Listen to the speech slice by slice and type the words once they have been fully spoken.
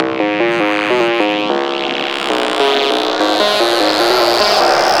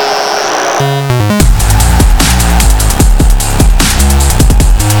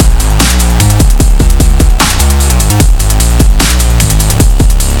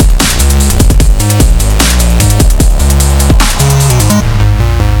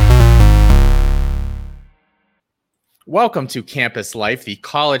Welcome to Campus Life, the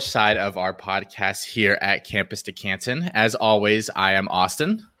college side of our podcast here at Campus to Canton. As always, I am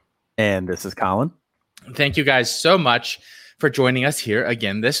Austin. And this is Colin. Thank you guys so much for joining us here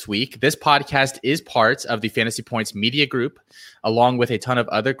again this week. This podcast is part of the Fantasy Points Media Group, along with a ton of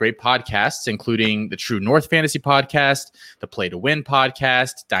other great podcasts, including the True North Fantasy Podcast, the Play to Win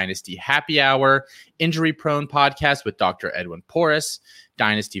Podcast, Dynasty Happy Hour, Injury Prone Podcast with Dr. Edwin Porras,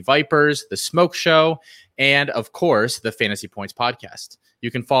 Dynasty Vipers, The Smoke Show, and of course, the Fantasy Points Podcast.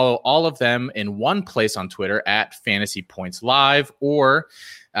 You can follow all of them in one place on Twitter at Fantasy Points Live, or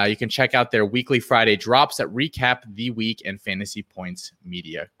you can check out their weekly Friday drops that recap the week in Fantasy Points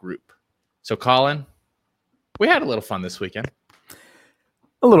Media Group. So, Colin, we had a little fun this weekend.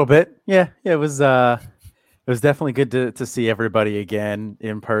 A little bit, yeah. It was definitely good to see everybody again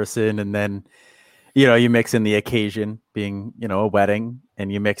in person, and then you mix in the occasion being a wedding,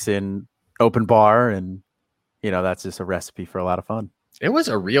 and you mix in open bar, and that's just a recipe for a lot of fun. It was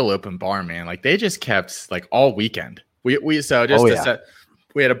a real open bar, man. Like they just kept like all weekend. We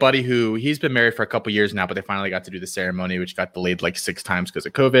had a buddy who he's been married for a couple years now, but they finally got to do the ceremony, which got delayed like 6 times because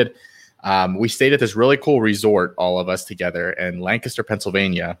of COVID. We stayed at this really cool resort, all of us together in Lancaster,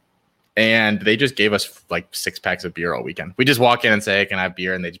 Pennsylvania, and they just gave us like 6 packs of beer all weekend. We just walk in and say, "Hey, can I have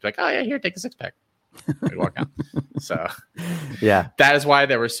beer?" And they just be like, "Oh yeah, here, take a 6-pack." We walk out. So yeah, that is why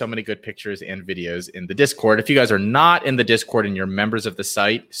there were so many good pictures and videos in the Discord. If you guys are not in the Discord and you're members of the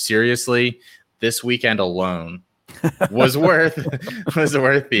site, seriously, this weekend alone was worth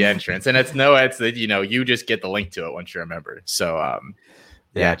the entrance. And it's that you just get the link to it once you're a member. So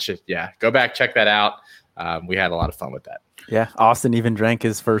go back, check that out. We had a lot of fun with that. Yeah, Austin even drank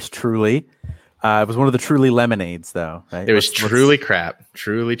his first Truly. It was one of the Truly lemonades, though. Right? It was truly crap.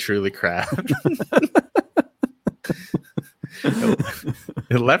 Truly crap.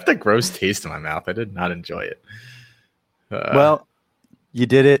 It left a gross taste in my mouth. I did not enjoy it. Well, you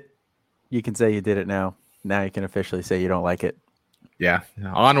did it. You can say you did it now. Now you can officially say you don't like it. Yeah,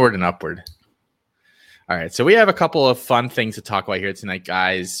 onward and upward. All right, so we have a couple of fun things to talk about here tonight,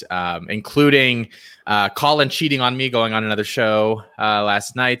 guys, including Colin cheating on me, going on another show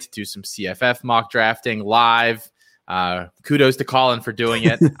last night to do some CFF mock drafting live. Kudos to Colin for doing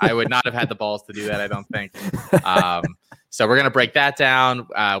it. I would not have had the balls to do that, I don't think. So we're going to break that down.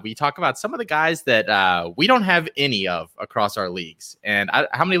 We talk about some of the guys that we don't have any of across our leagues. And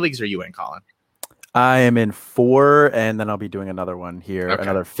how many leagues are you in, Colin? I am in 4, and then I'll be doing another one here,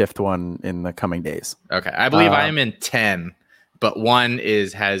 another 5th one in the coming days. Okay. I believe I am in 10, but one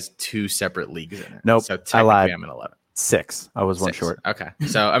has 2 separate leagues in it. Nope. So technically I'm in 11. 6. I was 1 short. Okay.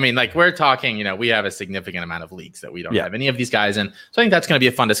 So, I mean, like we're talking, we have a significant amount of leagues that we don't have any of these guys in. So I think that's going to be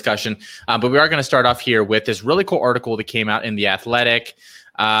a fun discussion. But we are going to start off here with this really cool article that came out in The Athletic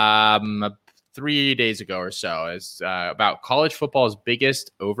 3 days ago or so. Is about college football's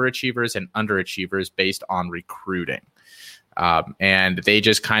biggest overachievers and underachievers based on recruiting. And they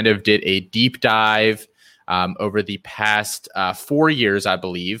just kind of did a deep dive over the past 4 years, I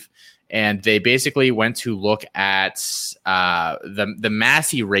believe. And they basically went to look at the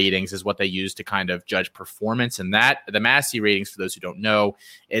Massey ratings is what they use to kind of judge performance. And the Massey ratings, for those who don't know,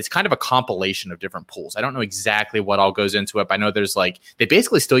 it's kind of a compilation of different polls. I don't know exactly what all goes into it, but I know there's they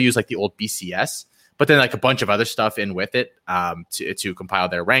basically still use the old BCS, but then a bunch of other stuff in with it to compile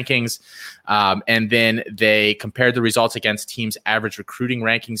their rankings. And then they compared the results against teams' average recruiting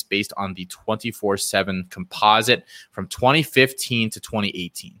rankings based on the 24/7 composite from 2015 to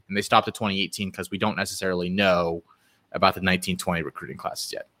 2018. And they stopped at 2018 because we don't necessarily know about the 1920 recruiting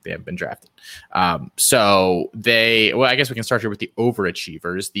classes yet. They haven't been drafted. I guess we can start here with the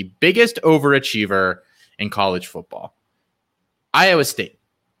overachievers. The biggest overachiever in college football, Iowa State.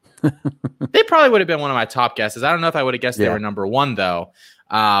 They probably would have been one of my top guesses. I don't know if I would have guessed they were number 1, though.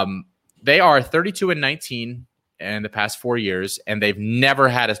 They are 32-19 in the past 4 years, and they've never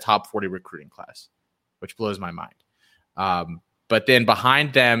had a top 40 recruiting class, which blows my mind. But then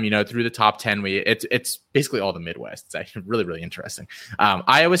behind them, through the top 10, it's basically all the Midwest. It's actually really, really interesting.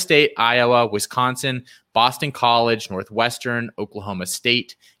 Iowa State, Iowa, Wisconsin, Boston College, Northwestern, Oklahoma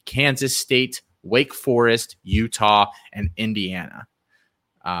State, Kansas State, Wake Forest, Utah, and Indiana.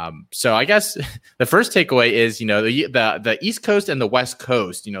 So I guess the first takeaway is, the East Coast and the West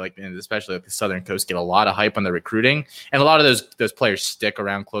Coast, and especially the Southern Coast get a lot of hype on the recruiting, and a lot of those players stick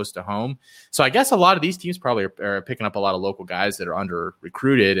around close to home. So I guess a lot of these teams probably are picking up a lot of local guys that are under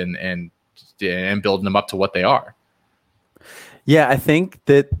recruited and building them up to what they are. Yeah, I think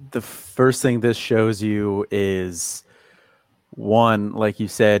that the first thing this shows you is, one, like you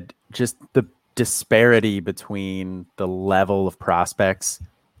said, just the disparity between the level of prospects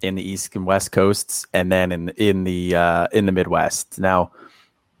in the East and West coasts, and then in the Midwest. Now,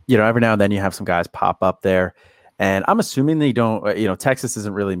 every now and then you have some guys pop up there, and I'm assuming they don't. Texas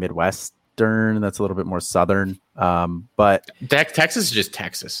isn't really Midwestern; that's a little bit more Southern. But Texas is just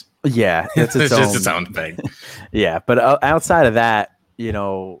Texas. Yeah, it's just its own thing. Yeah, but outside of that,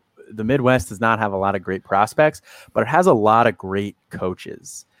 the Midwest does not have a lot of great prospects, but it has a lot of great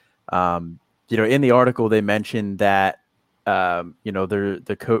coaches. In the article they mentioned that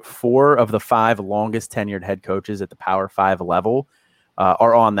the 4 of the 5 longest tenured head coaches at the Power 5 level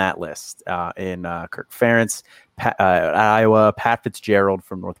are on that list. In Kirk Ferentz at Iowa, Pat Fitzgerald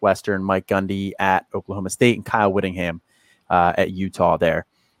from Northwestern, Mike Gundy at Oklahoma State, and Kyle Whittingham at Utah there.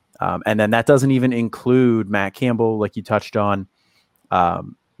 And then that doesn't even include Matt Campbell, like you touched on.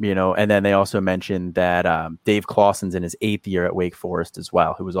 And then they also mentioned that Dave Clawson's in his 8th year at Wake Forest as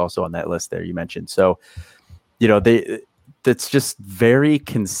well, who was also on that list there you mentioned. So, that's just very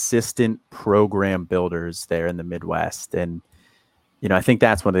consistent program builders there in the Midwest. And, I think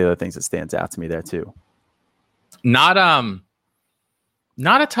that's one of the other things that stands out to me there too. Not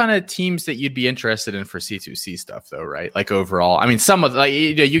a ton of teams that you'd be interested in for C2C stuff though, right? Like overall, I mean, some of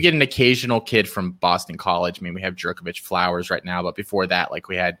you get an occasional kid from Boston College. I mean, we have Jerkovich Flowers right now, but before that, like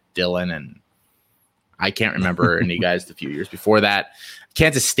we had Dylan and I can't remember any guys a few years before that.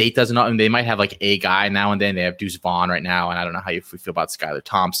 Kansas State doesn't know. I mean, they might have like a guy now and then. They have Deuce Vaughn right now, and I don't know how we feel about Skylar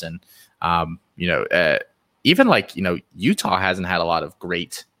Thompson. Even like Utah hasn't had a lot of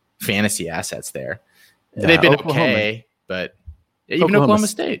great fantasy assets there. Yeah, they've been okay, but even Oklahoma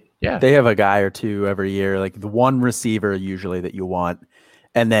State, yeah, they have a guy or two every year, like the one receiver usually that you want,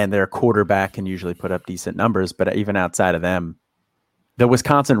 and then their quarterback can usually put up decent numbers. But even outside of them, the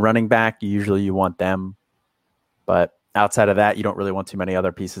Wisconsin running back, usually you want them, but outside of that, you don't really want too many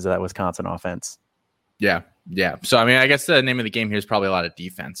other pieces of that Wisconsin offense. Yeah. So, I mean, I guess the name of the game here is probably a lot of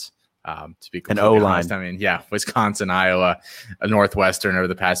defense, to be completely honest. I mean, yeah, Wisconsin, Iowa, Northwestern over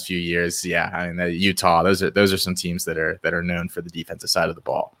the past few years. Yeah, I mean, Utah, those are some teams that are known for the defensive side of the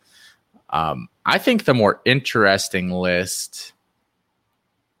ball. I think the more interesting list,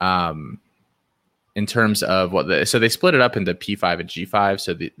 in terms of so they split it up into P5 and G5.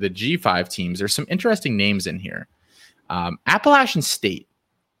 So the G5 teams, there's some interesting names in here. Appalachian State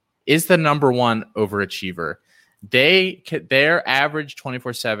is the number 1 overachiever. Their average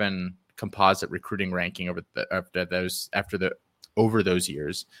 24/7 composite recruiting ranking over those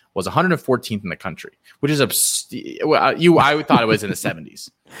years was 114th in the country, which is I thought it was in the 70s,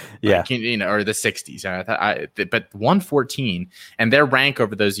 yeah, or the 60s. But 114, and their rank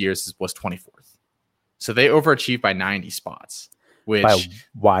over those years was 24th. So they overachieved by 90 spots. Which, by a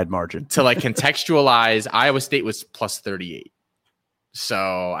wide margin. To like contextualize, Iowa State was plus 38.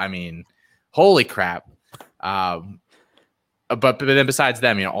 So, I mean, holy crap. But then besides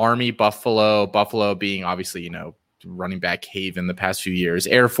them, Army, Buffalo being obviously, running back haven the past few years,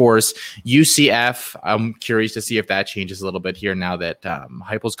 Air Force, UCF. I'm curious to see if that changes a little bit here now that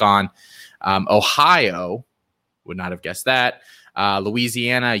Heupel's gone. Ohio, would not have guessed that.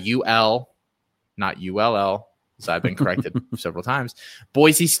 Louisiana, UL, not ULL. So I've been corrected several times.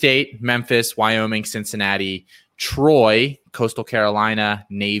 Boise State, Memphis, Wyoming, Cincinnati, Troy, Coastal Carolina,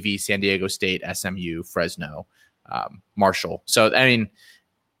 Navy, San Diego State, SMU, Fresno, Marshall. So, I mean,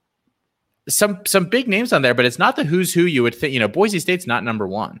 some big names on there, but it's not the who's who you would think. Boise State's not number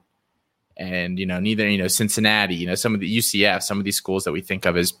 1. And, neither, Cincinnati, some of the UCF, some of these schools that we think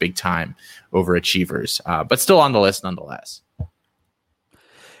of as big time overachievers, but still on the list nonetheless.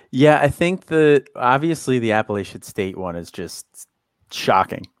 Yeah, I think obviously the Appalachian State one is just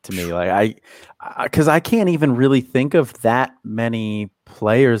shocking to me. Like because I can't even really think of that many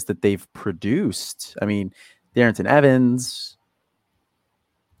players that they've produced. I mean, Darrington Evans.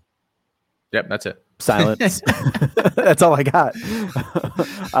 Yep, that's it. Silence. That's all I got.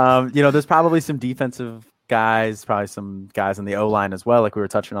 There's probably some defensive guys, probably some guys on the O-line as well. Like we were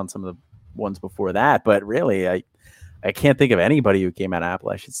touching on some of the ones before that, but really, I can't think of anybody who came out of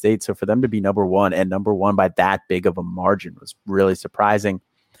Appalachian State. So for them to be number 1 and number 1 by that big of a margin was really surprising.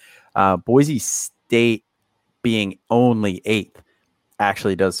 Boise State being only 8th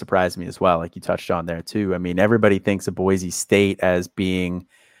actually does surprise me as well. Like you touched on there too. I mean, everybody thinks of Boise State as being,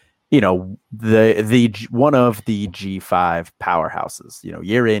 the one of the G5 powerhouses,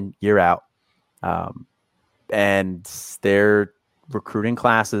 year in, year out. And their recruiting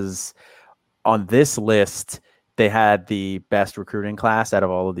classes on this list, they had the best recruiting class out of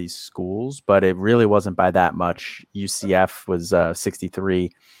all of these schools, but it really wasn't by that much. UCF was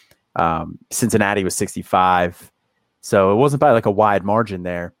 63. Cincinnati was 65. So it wasn't by like a wide margin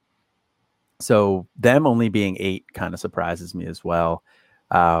there. So them only being 8 kind of surprises me as well.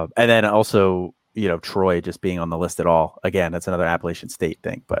 And then also, Troy just being on the list at all. Again, that's another Appalachian State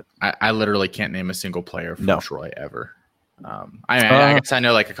thing. But I literally can't name a single player from Troy ever. I guess I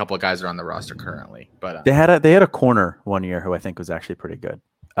know like a couple of guys are on the roster currently, but they had a corner one year who I think was actually pretty good.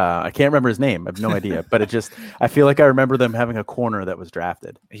 I can't remember his name. I have no idea, but I feel like I remember them having a corner that was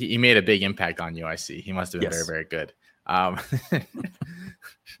drafted. He made a big impact on UIC. He must have been very, very good.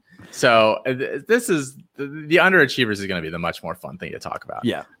 So this is the underachievers is going to be the much more fun thing to talk about.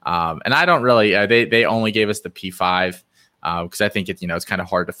 Yeah. And I don't really, they only gave us the P5 because I think it's kind of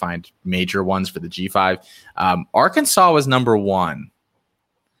hard to find major ones for the G5. Arkansas was number 1,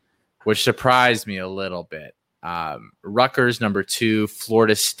 which surprised me a little bit. Rutgers number 2,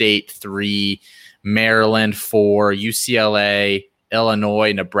 Florida State 3, Maryland 4, UCLA,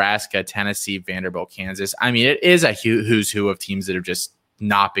 Illinois, Nebraska, Tennessee, Vanderbilt, Kansas. I mean, it is a who's who of teams that have just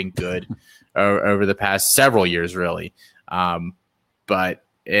not been good over the past several years, really. But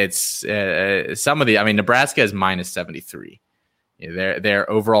it's some of the. I mean, Nebraska is minus 73. Their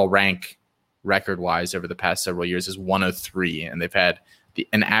overall rank record wise over the past several years is 103, and they've had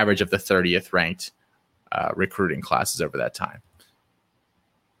an average of the 30th ranked recruiting classes over that time.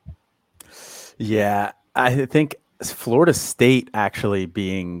 Yeah, I think Florida State actually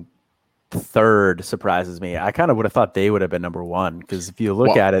being 3rd surprises me. I kind of would have thought they would have been number 1 because if you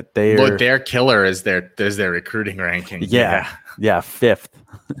look at it, their killer is their recruiting ranking. Yeah, 5th.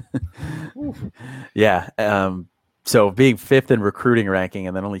 Yeah. So being 5th in recruiting ranking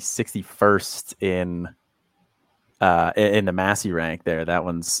and then only 61st in the Massey rank there, that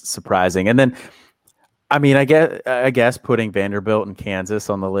one's surprising. And then, I mean, I guess putting Vanderbilt and Kansas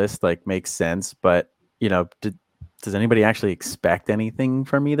on the list makes sense, but does anybody actually expect anything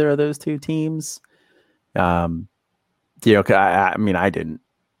from either of those two teams? I mean, I didn't.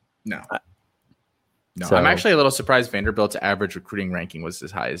 No. So, I'm actually a little surprised Vanderbilt's average recruiting ranking was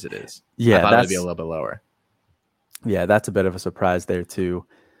as high as it is. Yeah, I thought it'd be a little bit lower. Yeah, that's a bit of a surprise there too.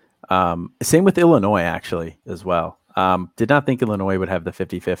 Same with Illinois actually as well. Did not think Illinois would have the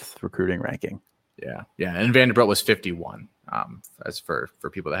 55th recruiting ranking. Yeah, and Vanderbilt was 51. As for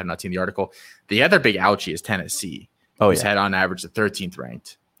people that have not seen the article, the other big ouchie is Tennessee. Who's had on average the 13th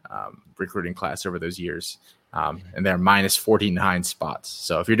ranked recruiting class over those years, and they're minus 49 spots.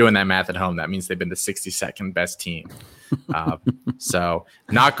 So if you're doing that math at home, that means they've been the 62nd best team. So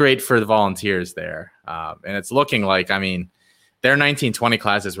not great for the Volunteers there, and it's looking like their 1920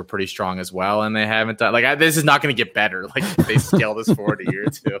 classes were pretty strong as well, and they haven't done this is not going to get better. If they scale this forward a year or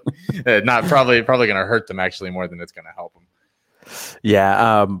two, not probably going to hurt them actually more than it's going to help them.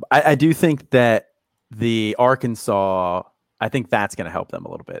 Yeah, I do think that the Arkansas, I think that's going to help them a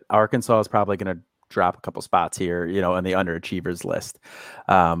little bit. Arkansas is probably going to drop a couple spots here, in the underachievers list,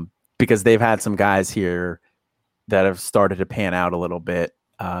 because they've had some guys here that have started to pan out a little bit.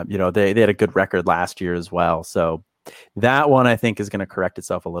 They had a good record last year as well, so that one I think is going to correct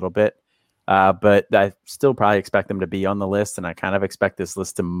itself a little bit. But I still probably expect them to be on the list, and I kind of expect this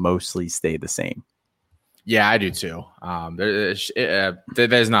list to mostly stay the same. Yeah, I do too. There's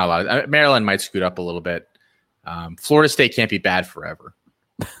not a lot. Maryland might scoot up a little bit. Florida State can't be bad forever.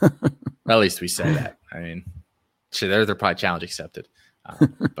 At least we say that. I mean, they're probably challenge accepted.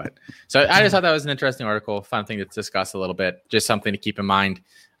 But so I just thought that was an interesting article, fun thing to discuss a little bit. Just something to keep in mind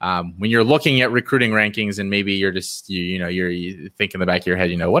when you're looking at recruiting rankings, and maybe you're just you think in the back of your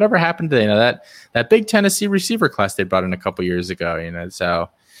head, whatever happened to that big Tennessee receiver class they brought in a couple years ago. So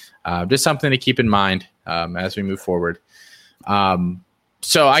just something to keep in mind as we move forward.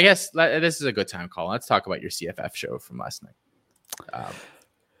 So I guess this is a good time, Colin. Let's talk about your CFF show from last night.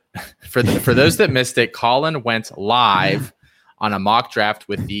 For those that missed it, Colin went live on a mock draft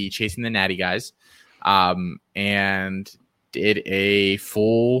with the Chasing the Natty guys, and did a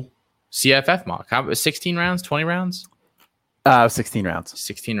full CFF mock. 16 rounds, 20 rounds? 16 rounds.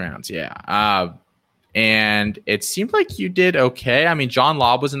 16 rounds, yeah. And it seemed like you did okay. I mean, John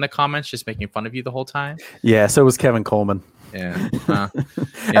Lobb was in the comments just making fun of you the whole time. Yeah, so was Kevin Coleman. Yeah.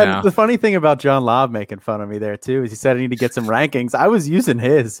 And the funny thing about John Lobb making fun of me there too is he said I need to get some rankings. I was using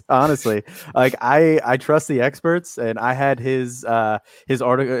his, honestly. I trust the experts, and I had his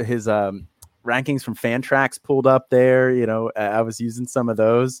article, his rankings from Fantrax pulled up there. I was using some of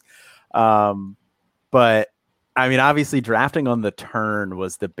those. But I mean, obviously drafting on the turn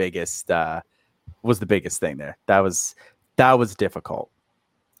was the biggest thing there. That was difficult.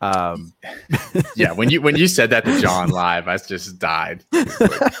 Yeah, when you said that to John live, I just died.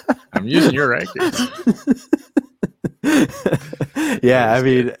 I'm using your rankings. Yeah, I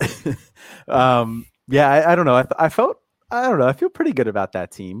mean, I don't know. I don't know. I feel pretty good about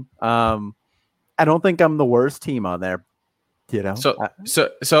that team. I don't think I'm the worst team on there. You know,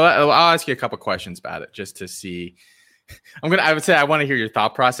 So I'll ask you a couple questions about it just to see. I would say I want to hear your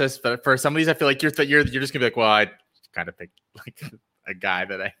thought process, but for some of these, I feel like you're just gonna be like, well, I kind of picked like a guy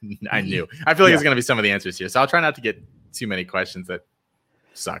that I knew. I feel like there's gonna be some of the answers here, so I'll try not to get too many questions that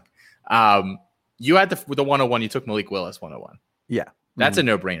suck. You had the 101. You took Malik Willis 101. Yeah. That's a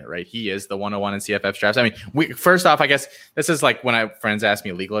no-brainer, right? He is the 101 in CFF drafts. I mean, first off, I guess this is like when friends ask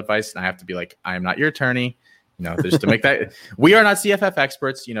me legal advice, and I have to be like, I am not your attorney. You know, just to make that, we are not CFF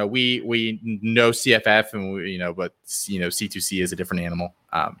experts. You know, we know CFF, and but C2C is a different animal.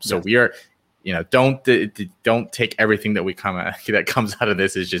 So yes. We are, don't take everything that comes out of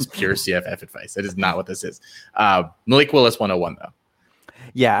this is just pure CFF advice. That is not what this is. Malik Willis 101 though.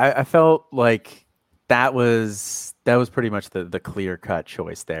 Yeah, I felt like that was pretty much the clear cut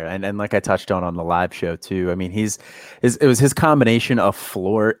choice there, and like I touched on the live show too. I mean, it was his combination of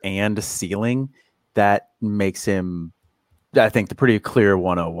floor and ceiling that makes him, I think, the pretty clear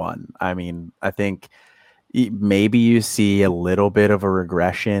 101. I mean, I think maybe you see a little bit of a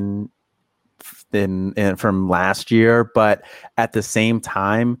regression from last year, but at the same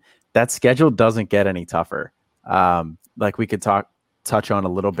time, that schedule doesn't get any tougher. Like we could touch on a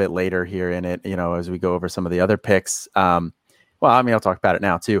little bit later here in it, as we go over some of the other picks. Well, I mean, I'll talk about it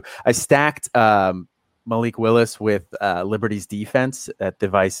now too. I stacked Malik Willis with Liberty's defense at the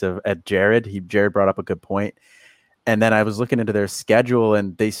vice of Jared. Jared brought up a good point. And then I was looking into their schedule,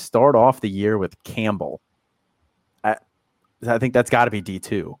 and they start off the year with Campbell. I think that's got to be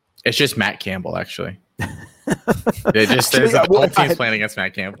D2. It's just Matt Campbell, actually. The whole team's playing against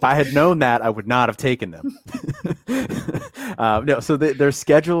Matt Campbell. If I had known that, I would not have taken them. No, so their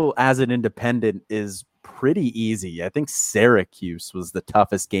schedule as an independent is pretty easy. I think Syracuse was the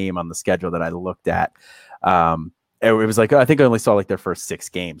toughest game on the schedule that I looked at. It was like, I think I only saw like their first 6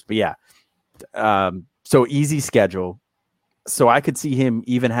 games, but yeah. So easy schedule. So I could see him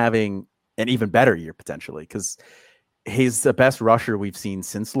even having an even better year potentially, because he's the best rusher we've seen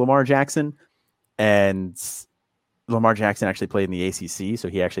since Lamar Jackson. And Lamar Jackson actually played in the ACC, so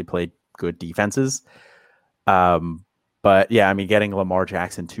he actually played good defenses. But yeah, I mean, getting Lamar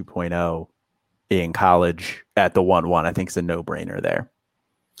Jackson 2.0 in college at the 1-1, I think is a no-brainer there.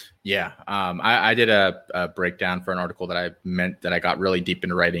 Yeah, I did a breakdown for an article that I got really deep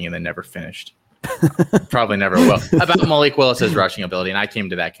into writing and then never finished. Probably never will, about Malik Willis's rushing ability, and I came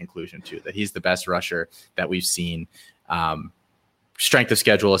to that conclusion too, that he's the best rusher that we've seen, strength of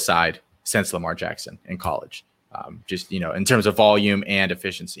schedule aside, since Lamar Jackson in college. Just in terms of volume and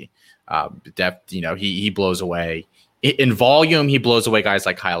efficiency, he blows away. In volume, he blows away guys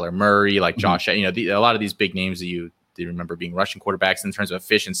like Kyler Murray, like Josh. A lot of these big names that you remember being rushing quarterbacks. In terms of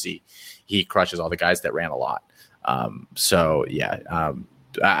efficiency, he crushes all the guys that ran a lot.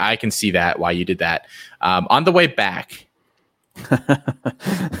 I can see that why you did that. On the way back,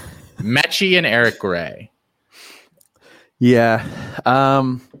 Mechie and Eric Gray. Yeah,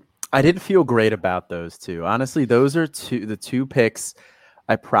 I didn't feel great about those two. Honestly, those are the two picks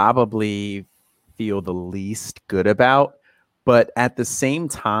I probably feel the least good about. But at the same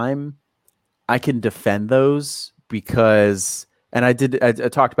time, I can defend those because, and I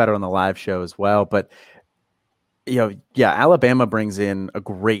talked about it on the live show as well, but Alabama brings in a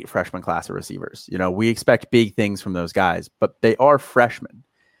great freshman class of receivers. We expect big things from those guys, but they are freshmen.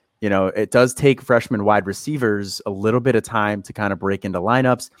 It does take freshman wide receivers a little bit of time to kind of break into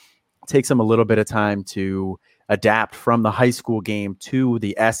lineups. It takes them a little bit of time to adapt from the high school game to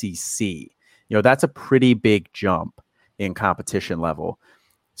the SEC. That's a pretty big jump in competition level.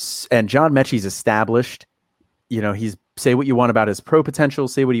 And John Mechie's established. He's, say what you want about his pro potential,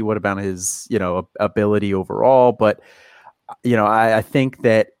 say what you want about his, ability overall. But, I think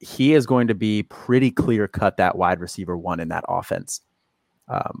that he is going to be pretty clear cut that wide receiver 1 in that offense.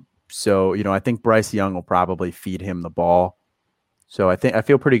 So, I think Bryce Young will probably feed him the ball. So I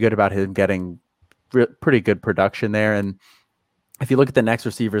feel pretty good about him getting pretty good production there. And if you look at the next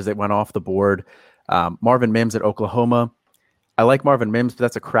receivers that went off the board, Marvin Mims at Oklahoma. I like Marvin Mims, but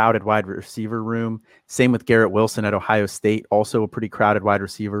that's a crowded wide receiver room. Same with Garrett Wilson at Ohio State, also a pretty crowded wide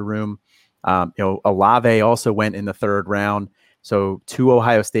receiver room. Olave also went in the 3rd round. So 2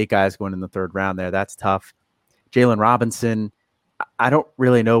 Ohio State guys going in the 3rd round there. That's tough. Jalen Robinson, I don't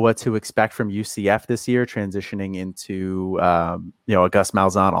really know what to expect from UCF this year, transitioning into, a Gus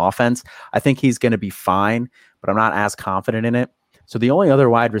Malzahn offense. I think he's going to be fine, but I'm not as confident in it. So the only other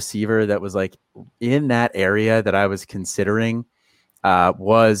wide receiver that was like in that area that I was considering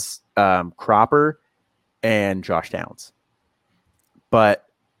was Cropper and Josh Downs. But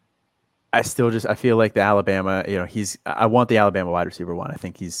I feel like the Alabama, I want the Alabama wide receiver 1. I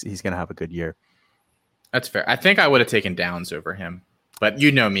think he's going to have a good year. That's fair. I think I would have taken Downs over him, but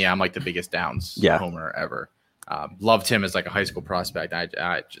you know me, I'm like the biggest Downs homer ever. Loved him as like a high school prospect.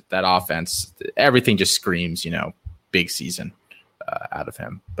 That offense, everything just screams, big season out of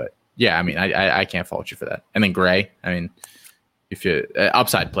him. But yeah, I mean, I can't fault you for that. And then Gray, I mean, if you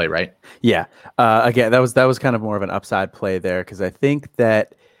upside play, right? Yeah. Again, that was kind of more of an upside play there because I think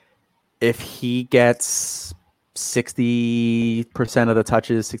that if he gets 60% of the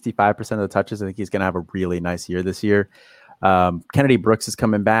touches, 65% of the touches, I think he's going to have a really nice year this year. Kennedy Brooks is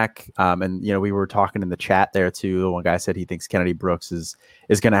coming back. And, we were talking in the chat there too. The one guy said he thinks Kennedy Brooks is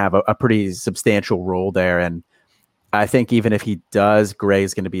going to have a pretty substantial role there. And I think even if he does, Gray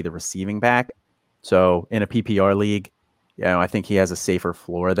is going to be the receiving back. So in a PPR league, I think he has a safer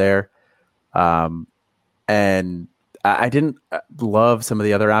floor there. And I didn't love some of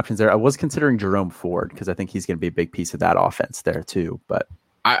the other options there. I was considering Jerome Ford because I think he's going to be a big piece of that offense there too. But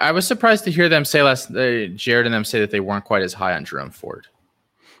I was surprised to hear them say Jared and them say that they weren't quite as high on Jerome Ford.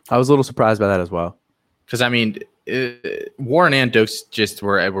 I was a little surprised by that as well. Because I mean, Warren and Dokes just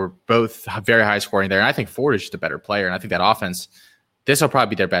were both very high scoring there, and I think Ford is just a better player. And I think that offense, this will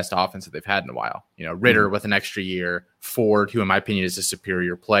probably be their best offense that they've had in a while. Ritter with an extra year, Ford, who in my opinion is a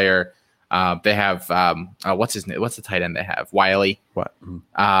superior player. They have what's his name? What's the tight end they have? Wiley. What?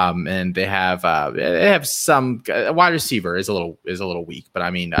 And they have some wide receiver is a little weak, but I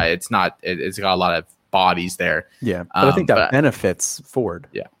mean it's got a lot of bodies there. Yeah, but I think that benefits Ford.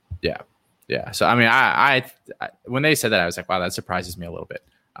 Yeah. So I mean, I when they said that, I was like, wow, that surprises me a little bit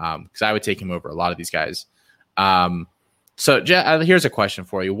because I would take him over a lot of these guys. So here's a question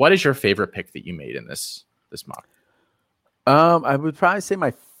for you: what is your favorite pick that you made in this mock? I would probably say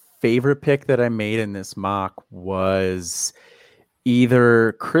my favorite pick that I made in this mock was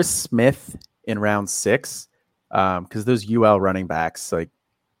either Chris Smith in round 6, because those UL running backs,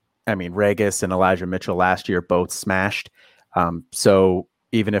 Regis and Elijah Mitchell last year both smashed. So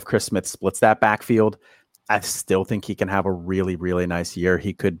even if Chris Smith splits that backfield, I still think he can have a really, really nice year.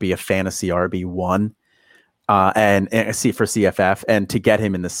 He could be a fantasy RB1 and see for CFF, and to get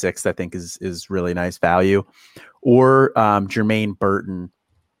him in the 6th, I think is really nice value. Or Jermaine Burton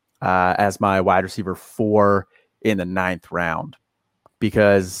as my wide receiver 4 in the 9th round,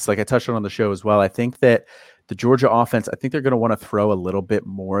 because like I touched on the show as well, I think that the Georgia offense, I think they're going to want to throw a little bit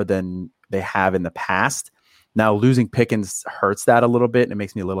more than they have in the past. Now losing Pickens hurts that a little bit, and it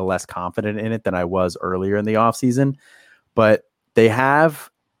makes me a little less confident in it than I was earlier in the offseason, but they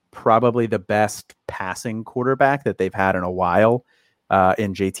have probably the best passing quarterback that they've had in a while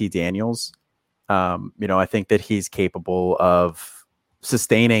in JT Daniels. I think that he's capable of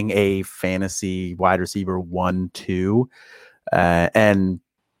sustaining a fantasy wide receiver 1-2, and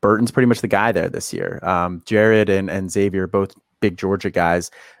Burton's pretty much the guy there this year. Jared and Xavier, both big Georgia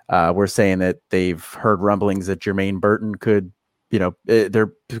guys, were saying that they've heard rumblings that Jermaine Burton could,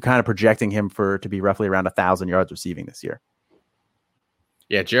 they're kind of projecting him to be roughly around 1,000 yards receiving this year.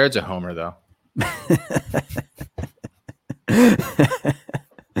 Yeah, Jared's a homer though.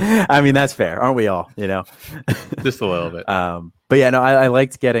 I mean, that's fair, aren't we all? Just a little bit. But yeah, no, I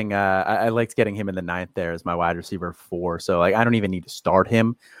liked getting I liked getting him in the 9th there as my wide receiver 4. So I don't even need to start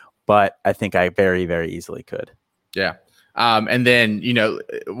him, but I think I very, very easily could. Yeah. And then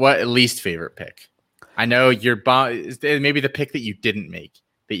what least favorite pick? I know maybe the pick that you didn't make,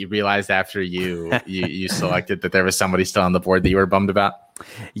 that you realized after you selected that there was somebody still on the board that you were bummed about.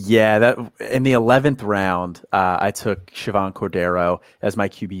 Yeah, that in the 11th round, I took Siobhan Cordero as my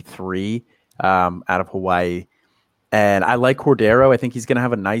QB3 out of Hawaii. And I like Cordero. I think he's going to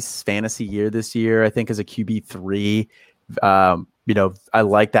have a nice fantasy year this year. I think as a QB3, I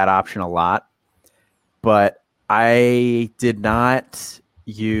like that option a lot. But I did not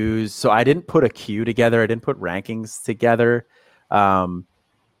I didn't put a queue together. I didn't put rankings together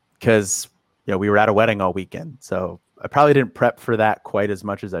because, we were at a wedding all weekend. So I probably didn't prep for that quite as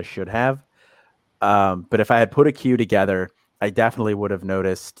much as I should have. But if I had put a queue together, I definitely would have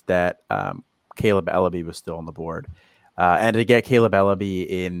noticed that Caleb Ellaby was still on the board. And to get Caleb Ellaby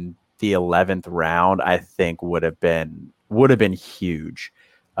in the 11th round, I think would have been huge.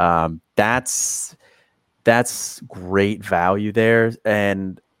 That's great value there.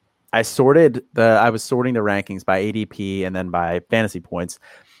 And I was sorting the rankings by ADP and then by fantasy points.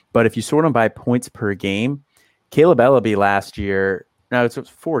 But if you sort them by points per game, Caleb Ellaby last year, now it's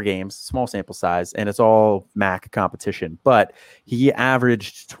 4 games, small sample size, and it's all MAC competition, but he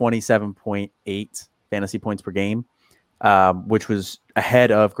averaged 27.8 fantasy points per game, which was ahead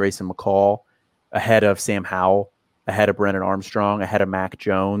of Grayson McCall, ahead of Sam Howell, ahead of Brennan Armstrong, ahead of Mac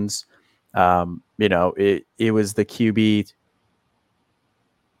Jones. It was the QB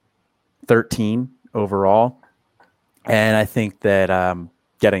 13 overall. And I think that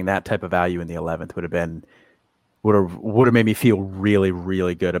getting that type of value in the 11th would have made me feel really,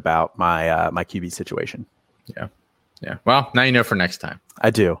 really good about my QB situation. Yeah. Well, now you know for next time. I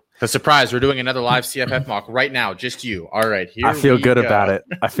do. The surprise, we're doing another live CFF mock right now. Just you. All right. Here I feel good about it.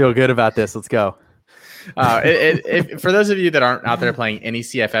 I feel good about this. Let's go. For those of you that aren't out there playing any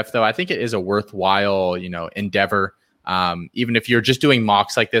CFF, though, I think it is a worthwhile, endeavor. Even if you're just doing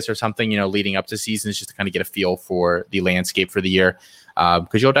mocks like this or something, leading up to seasons, just to kind of get a feel for the landscape for the year.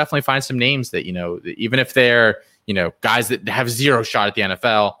 Because you'll definitely find some names that, even if they're, guys that have zero shot at the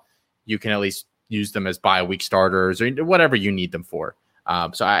NFL, you can at least use them as bye-week starters or whatever you need them for.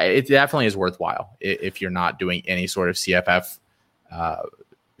 So it definitely is worthwhile if you're not doing any sort of CFF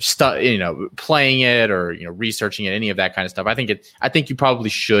playing it or researching it, any of that kind of stuff. I think you probably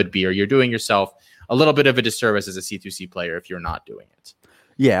should be, or you're doing yourself a little bit of a disservice as a C2C player if you're not doing it.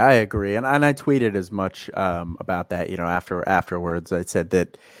 Yeah, I agree, and I tweeted as much about that. Afterwards, I said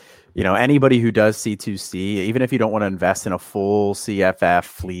that anybody who does C2C, even if you don't want to invest in a full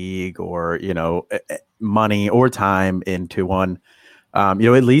CFF league or money or time into one, at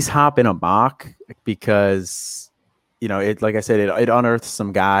least hop in a mock, because it, like I said, it unearths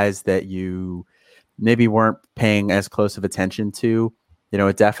some guys that you maybe weren't paying as close of attention to.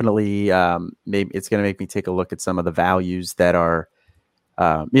 It definitely maybe it's going to make me take a look at some of the values that are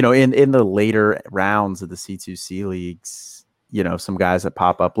in the later rounds of the C2C leagues. Some guys that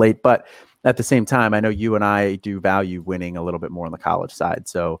pop up late, but at the same time, I know you and I do value winning a little bit more on the college side.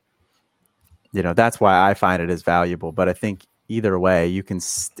 So, that's why I find it as valuable. But I think either way, you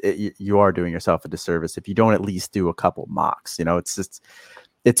are doing yourself a disservice if you don't at least do a couple mocks.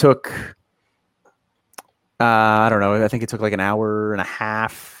 It took, I don't know, I think it took like an hour and a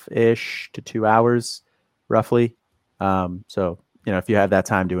half ish to 2 hours roughly. So, if you have that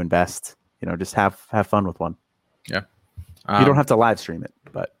time to invest, just have fun with one. Yeah. You don't have to live stream it,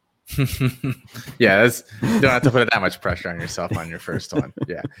 but yeah, you don't have to put that much pressure on yourself on your first one.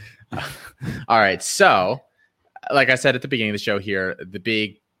 Yeah. All right. So, like I said at the beginning of the show here, the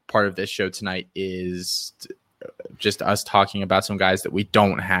big part of this show tonight is just us talking about some guys that we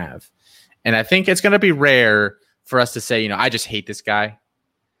don't have. And I think it's going to be rare for us to say, I just hate this guy.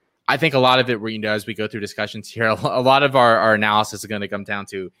 I think a lot of it, as we go through discussions here, a lot of our analysis is going to come down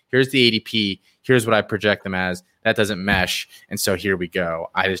to, here's the ADP, here's what I project them as. That doesn't mesh. And so here we go.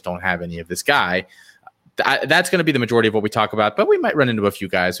 I just don't have any of this guy. That's going to be the majority of what we talk about, but we might run into a few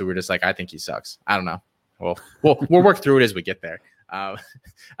guys who were just like, I think he sucks. I don't know. Well, we'll work through it as we get there.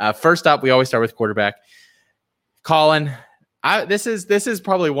 First up, we always start with quarterback. Colin, this is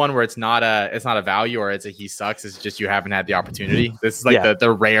probably one where it's not a value or it's a he sucks. It's just you haven't had the opportunity. This is like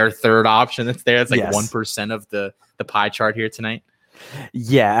the rare third option that's there. It's like 1% of the pie chart here tonight.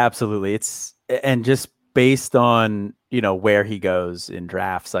 Yeah, absolutely. And just based on where he goes in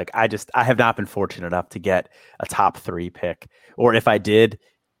drafts, like I have not been fortunate enough to get a top 3 pick, or if I did,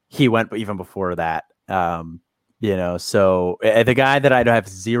 he went even before that. So the guy that I have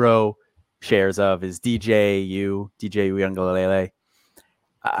zero shares of is DJ Uiagalelei.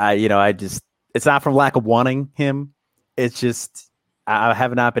 It's not from lack of wanting him. It's just I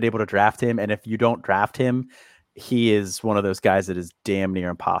have not been able to draft him, and if you don't draft him, he is one of those guys that is damn near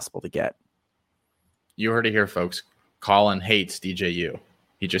impossible to get. You heard it here, folks. Colin hates DJU.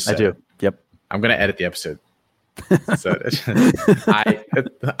 He just said I do. It. Yep. I'm going to edit the episode. So I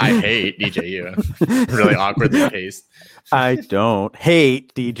hate DJU. Really awkwardly paced. I don't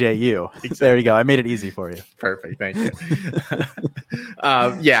hate DJU. Exactly. There you go. I made it easy for you. Perfect. Thank you.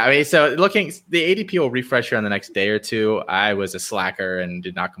 So looking, the ADP will refresh here on the next day or two. I was a slacker and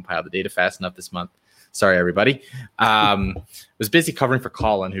did not compile the data fast enough this month. Sorry, everybody. Was busy covering for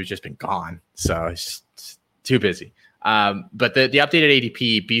Colin, who's just been gone. So it's just too busy. But the updated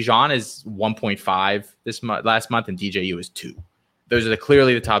ADP, Bijan is 1.5 last month, and DJU is 2. Those are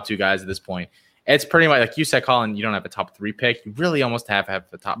clearly the top 2 guys at this point. It's pretty much like you said, Colin, you don't have a top 3 pick. You really almost have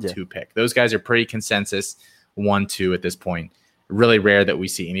the top 2 pick. Those guys are pretty consensus 1-2 at this point. Really rare that we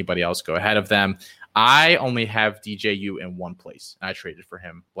see anybody else go ahead of them. I only have DJU in one place. I traded for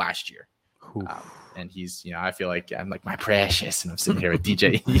him last year. And he's, I feel like I'm like my precious, and I'm sitting here with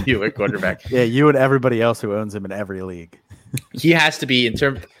DJU at quarterback. Yeah, you and everybody else who owns him in every league. He has to be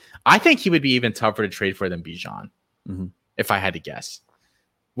I think he would be even tougher to trade for than Bijan, if I had to guess.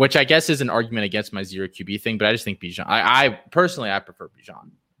 Which I guess is an argument against my zero QB thing, but I just think Bijan. I personally prefer Bijan.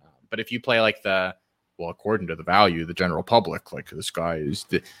 But if you play like according to the value, the general public, like this guy is.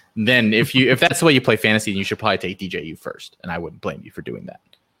 Then if that's the way you play fantasy, then you should probably take DJU first, and I wouldn't blame you for doing that.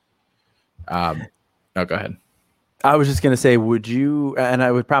 No, go ahead. I was just gonna say, would you? And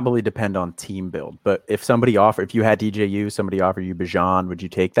I would probably depend on team build. But if you had DJU, somebody offered you Bijan, would you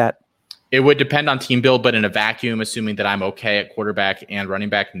take that? It would depend on team build, but in a vacuum, assuming that I'm okay at quarterback and running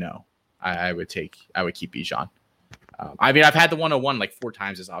back, no, I would keep Bijan. I mean, I've had the 101 like 4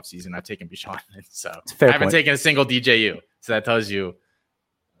 times this offseason. I've taken Bijan, so I haven't taken a single DJU. So that tells you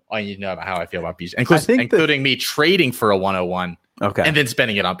all you need to know about how I feel about Bijan, including me trading for a 101, and then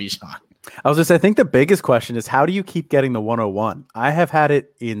spending it on Bijan. I think the biggest question is, how do you keep getting the 101? I have had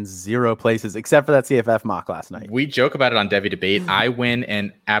it in 0 places except for that CFF mock last night. We joke about it on Devy Debate. I win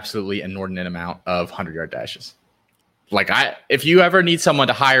an absolutely inordinate amount of 100-yard dashes. Like, if you ever need someone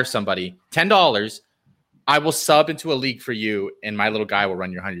to hire somebody, $10, I will sub into a league for you, and my little guy will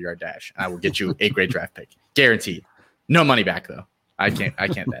run your 100-yard dash. And I will get you a great draft pick, guaranteed. No money back though. I can't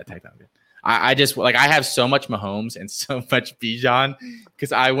that technology. I just like I have so much Mahomes and so much Bijan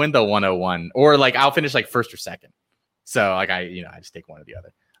because I win the 101, or like I'll finish like first or second. So like I just take one or the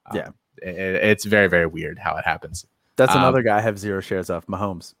other. It's very, very weird how it happens. That's another guy I have 0 shares of.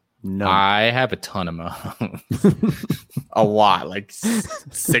 Mahomes. No, I have a ton of Mahomes. A lot, like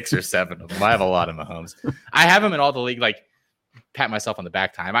 6 or 7 of them. I have a lot of Mahomes. I have him in all the league. Like, pat myself on the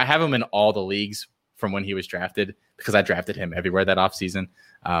back time. I have him in all the leagues from when he was drafted because I drafted him everywhere that offseason.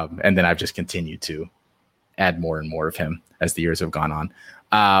 And then I've just continued to add more and more of him as the years have gone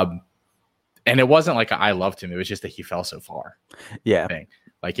on. And it wasn't like I loved him. It was just that he fell so far. Yeah.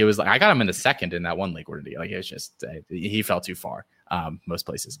 Like it was like I got him in the second in that one league where like it was just he fell too far most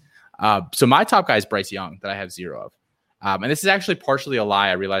places. So my top guy is Bryce Young that I have 0 of. And this is actually partially a lie.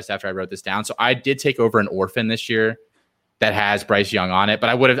 I realized after I wrote this down. So I did take over an orphan this year that has Bryce Young on it, but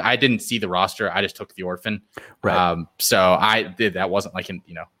I didn't see the roster. I just took the orphan. Right. So I did, that wasn't like,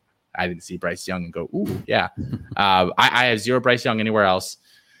 I didn't see Bryce Young and go, ooh, yeah. I have 0 Bryce Young anywhere else.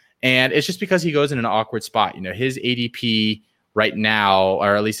 And it's just because he goes in an awkward spot. His ADP right now,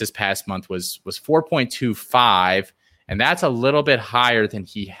 or at least this past month was 4.25. And that's a little bit higher than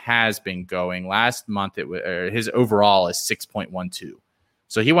he has been going. Last month, his overall is 6.12.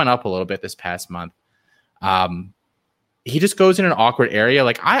 So he went up a little bit this past month. He just goes in an awkward area.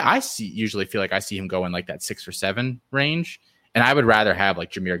 Like usually feel like I see him go in like that 6 or 7 range. And I would rather have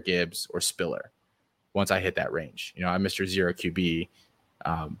like Jahmyr Gibbs or Spiller once I hit that range. I'm Mr. 0 QB.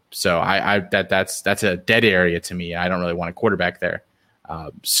 So that's a dead area to me. I don't really want a quarterback there.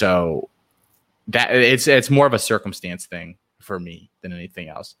 So that it's more of a circumstance thing for me than anything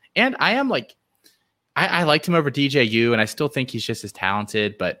else. And I am like, I liked him over DJU, and I still think he's just as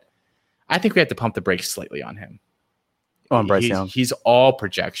talented, but I think we have to pump the brakes slightly on him. On Bryce Young. He's all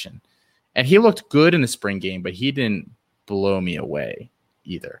projection, and he looked good in the spring game, but he didn't blow me away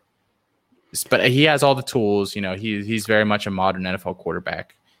either. But he has all the tools, he's very much a modern NFL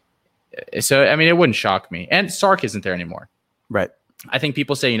quarterback. So, I mean, it wouldn't shock me. And Sark isn't there anymore. Right. I think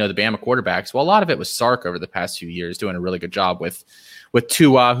people say, the Bama quarterbacks. Well, a lot of it was Sark over the past few years doing a really good job with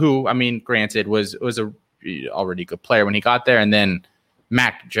Tua, who, I mean, granted, was a already good player when he got there. And then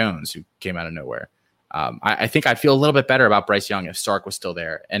Mac Jones, who came out of nowhere. I think I'd feel a little bit better about Bryce Young if Sark was still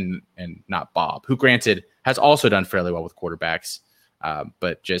there and not Bob, who, granted, has also done fairly well with quarterbacks.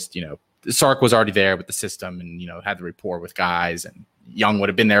 But just, Sark was already there with the system and, had the rapport with guys, and Young would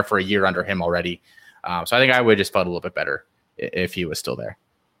have been there for a year under him already. So I think I would just felt a little bit better if he was still there.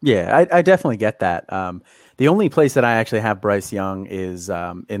 Yeah, I definitely get that. The only place that I actually have Bryce Young is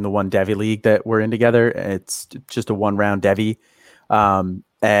in the one Devy league that we're in together. It's just a 1-round Devy.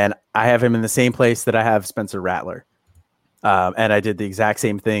 And I have him in the same place that I have Spencer Rattler. And I did the exact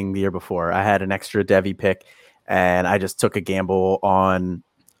same thing the year before. I had an extra Devy pick, and I just took a gamble on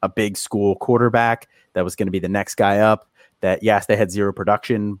a big school quarterback that was going to be the next guy up. That, yes, they had 0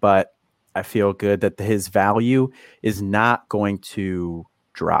 production, but I feel good that his value is not going to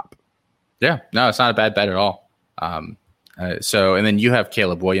drop. Yeah, no, it's not a bad bet at all. And then you have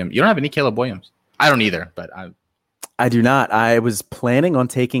Caleb Williams. You don't have any Caleb Williams. I don't either, but I do not. I was planning on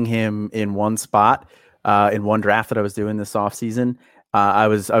taking him in one spot in one draft that I was doing this offseason. I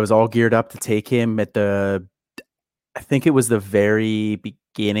was all geared up to take him at I think it was the very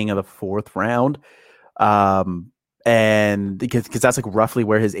beginning of the 4th round. And because that's like roughly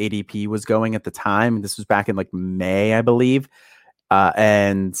where his ADP was going at the time. This was back in like May, I believe.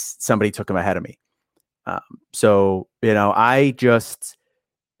 And somebody took him ahead of me. So, I just,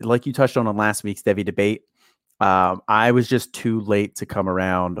 like you touched on last week's Devy Debate, I was just too late to come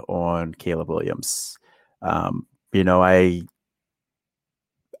around on Caleb Williams.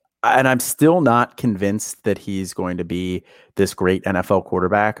 And I'm still not convinced that he's going to be this great NFL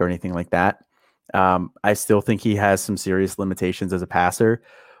quarterback or anything like that. I still think he has some serious limitations as a passer,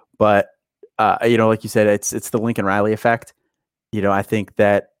 but like you said, it's the Lincoln Riley effect. I think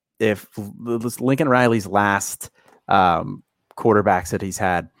that if Lincoln Riley's last quarterbacks that he's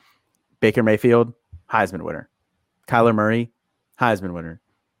had, Baker Mayfield, Heisman winner, Kyler Murray, Heisman winner,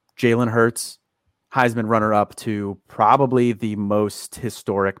 Jalen Hurts, Heisman runner-up to probably the most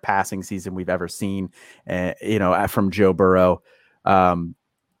historic passing season we've ever seen, from Joe Burrow.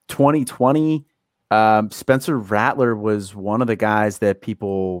 2020, Spencer Rattler was one of the guys that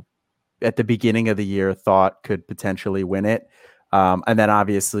people at the beginning of the year thought could potentially win it. And then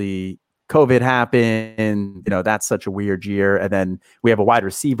obviously COVID happened, that's such a weird year. And then we have a wide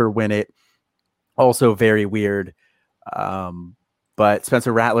receiver win it. Also very weird. But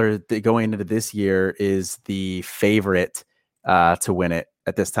Spencer Rattler going into this year is the favorite to win it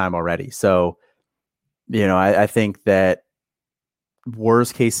at this time already. So, I think that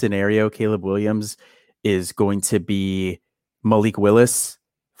worst case scenario, Caleb Williams is going to be Malik Willis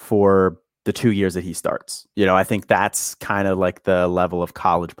for the 2 years that he starts. I think that's kind of like the level of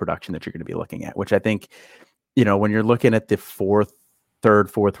college production that you're going to be looking at, which I think, when you're looking at the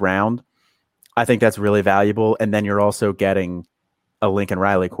third, fourth round, I think that's really valuable. And then you're also getting a Lincoln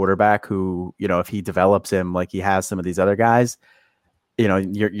Riley quarterback who, if he develops him like he has some of these other guys,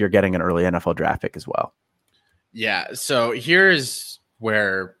 you're getting an early NFL draft pick as well. Yeah. So here's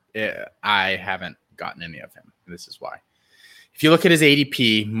where I haven't gotten any of him. This is why. If you look at his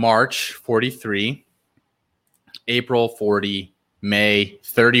ADP, March 43, April 40, May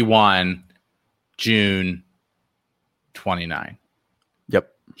 31, June 29.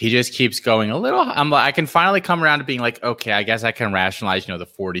 Yep. He just keeps going a little. I can finally come around to being like, okay, I guess I can rationalize, the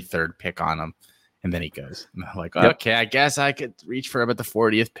 43rd pick on him. And then he goes. And I'm like, okay, I guess I could reach for him at the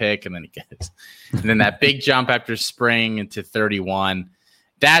 40th pick. And then he gets. And then that big jump after spring into 31,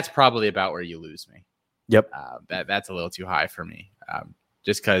 that's probably about where you lose me. Yep. That's a little too high for me.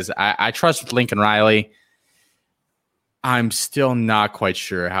 Just because I trust Lincoln Riley. I'm still not quite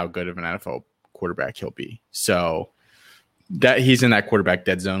sure how good of an NFL quarterback he'll be. So that he's in that quarterback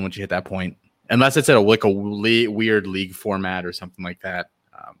dead zone once you hit that point, unless it's at a weird league format or something like that.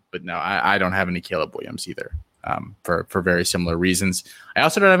 But no, I don't have any Caleb Williams either, for very similar reasons. I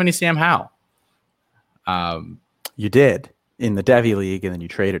also don't have any Sam Howell. You did in the Devy League, and then you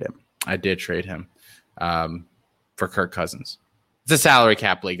traded him. I did trade him for Kirk Cousins. It's a salary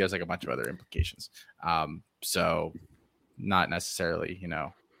cap league. There's like a bunch of other implications. So not necessarily,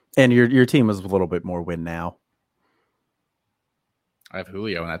 And your team is a little bit more win now. I have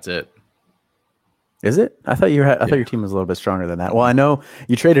Julio, and that's it. Is it? I thought your team was a little bit stronger than that. Well, I know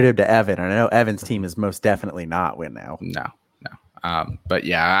you traded him to Evan, and I know Evan's team is most definitely not win now. No. But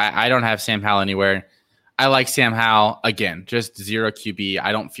yeah, I don't have Sam Howell anywhere. I like Sam Howell. Again, just zero QB.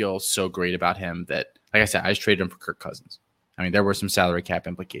 I don't feel so great about him that, like I said, I just traded him for Kirk Cousins. I mean, there were some salary cap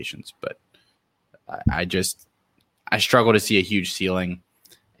implications, but I struggle to see a huge ceiling,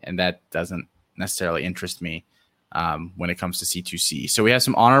 and that doesn't necessarily interest me when it comes to C2C. So we have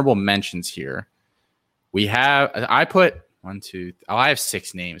some honorable mentions here. I have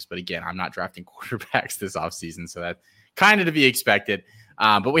 6 names, but again, I'm not drafting quarterbacks this offseason, so that's kind of to be expected.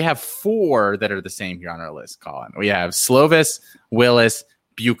 But we have 4 that are the same here on our list, Colin. We have Slovis, Willis,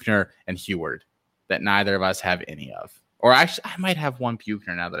 Buchner, and Heward that neither of us have any of. Or actually, I might have one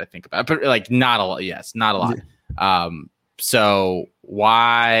Buchner now that I think about it, but like not a lot. Yes, not a lot. So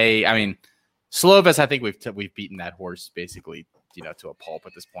why? I mean, Slovis, I think we've beaten that horse basically, to a pulp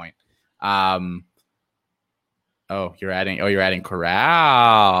at this point. You're adding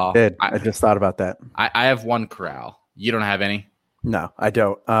Corral. I just thought about that. I have one Corral. You don't have any? No, I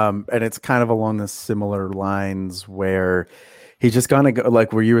don't. And it's kind of along the similar lines where he's just going to go,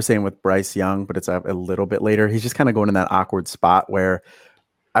 like where you were saying with Bryce Young, but it's a little bit later. He's just kind of going in that awkward spot where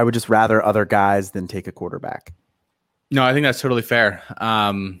I would just rather other guys than take a quarterback. No, I think that's totally fair.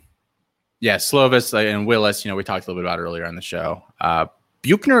 Slovis and Willis, we talked a little bit about earlier on the show.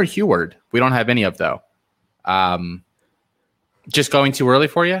 Buchner or Heward, we don't have any of, though. Just going too early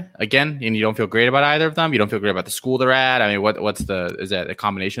for you again, and you don't feel great about either of them. You don't feel great about the school they're at. I mean, is that a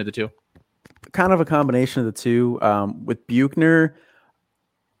combination of the two? Kind of a combination of the two. With Buchner,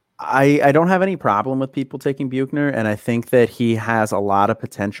 I don't have any problem with people taking Buchner, and I think that he has a lot of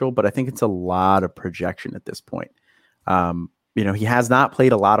potential, but I think it's a lot of projection at this point. He has not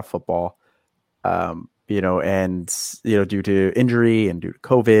played a lot of football, and due to injury and due to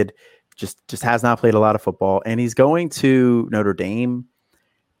COVID, just has not played a lot of football, and he's going to Notre Dame.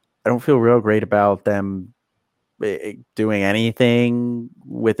 I don't feel real great about them doing anything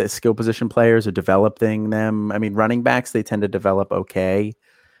with the skill position players or developing them. I mean, running backs, they tend to develop okay.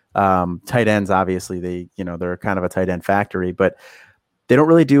 Tight ends, obviously, they're kind of a tight end factory, but they don't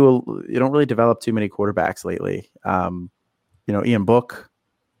really you don't really develop too many quarterbacks lately. Ian Book,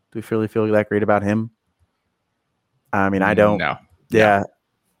 do we really feel that great about him? I mean, I don't. No. Yeah.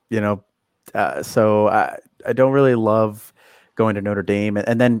 So I don't really love going to Notre Dame.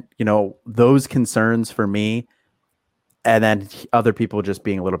 And then, those concerns for me, and then other people just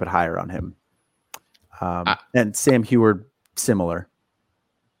being a little bit higher on him. And Sam Heward, similar.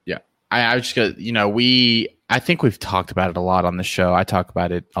 Yeah. I was just going to, I think we've talked about it a lot on the show. I talk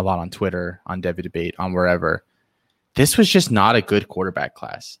about it a lot on Twitter, on Devy Debate, on wherever. This was just not a good quarterback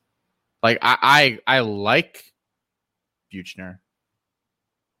class. Like, I like Buchner,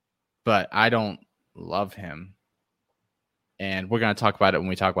 but I don't love him. And we're going to talk about it when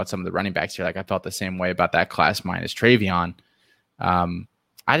we talk about some of the running backs here. Like, I felt the same way about that class minus Travion. I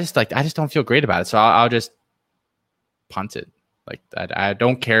just don't feel great about it. So I'll just punt it. Like, I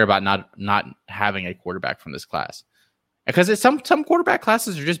don't care about not having a quarterback from this class, because some quarterback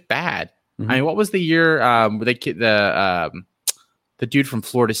classes are just bad. Mm-hmm. I mean, what was the year the dude from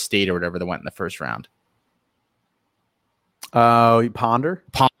Florida State or whatever that went in the first round? Ponder.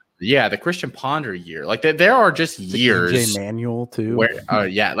 Yeah, the Christian Ponder year. Like, there are just years. AJ Manuel too.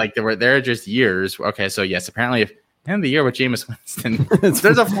 Like there are just years. Okay, so yes, apparently if end of the year with Jameis Winston,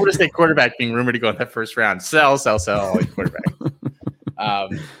 there's a Florida State quarterback being rumored to go in that first round. Sell all these quarterbacks.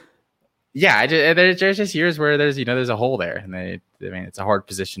 There's just years where there's a hole there, and it's a hard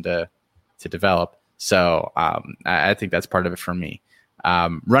position to develop. So I think that's part of it for me.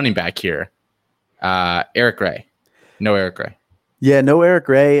 Running back here, Eric Gray. No Eric Gray. Yeah, no Eric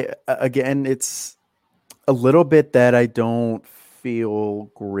Gray. Again, it's a little bit that I don't feel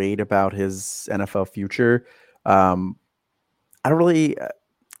great about his NFL future. I don't really.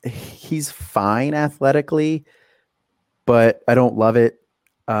 He's fine athletically, but I don't love it.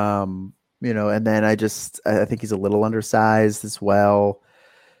 And then I think he's a little undersized as well.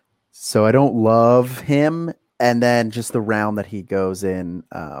 So I don't love him. And then just the round that he goes in,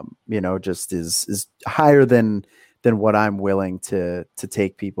 just is higher than what I'm willing to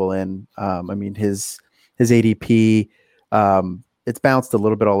take people in. I mean, his ADP, it's bounced a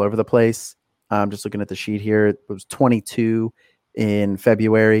little bit all over the place. I'm just looking at the sheet here. It was 22 in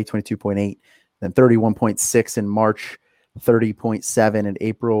February, 22.8, then 31.6 in March, 30.7 in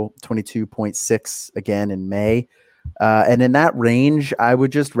April, 22.6 again in May. And in that range, I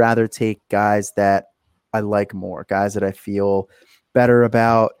would just rather take guys that I like more, guys that I feel better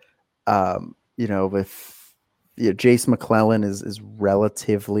about. Jace McClellan is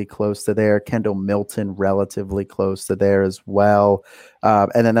relatively close to there. Kendall Milton relatively close to there as well.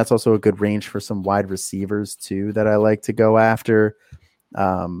 And then that's also a good range for some wide receivers too that I like to go after.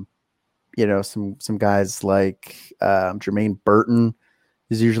 Some guys like Jermaine Burton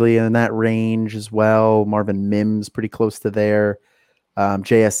is usually in that range as well. Marvin Mims pretty close to there.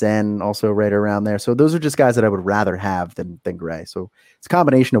 JSN also right around there. So those are just guys that I would rather have than Gray. So it's a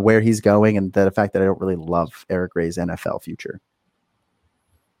combination of where he's going and the fact that I don't really love Eric Gray's NFL future.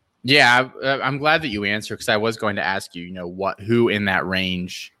 Yeah, I'm glad that you answered, because I was going to ask you, who in that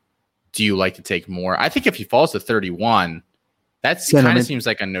range do you like to take more? I think if he falls to 31, that kind of seems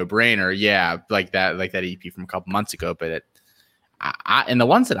like a no-brainer. Yeah, like that EP from a couple months ago. But and the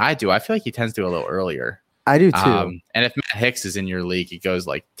ones that I do, I feel like he tends to do a little earlier. I do too. And if Matt Hicks is in your league, he goes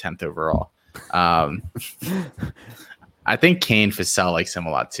like 10th overall. I think Kane Fassell likes him a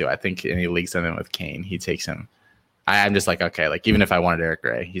lot too. I think any leagues I'm in with Kane, he takes him. I'm just like, okay, like even if I wanted Eric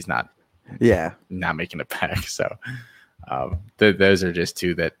Gray, he's not making it back. So those are just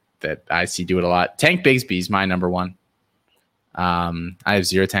two that I see do it a lot. Tank Bigsby is my number one. I have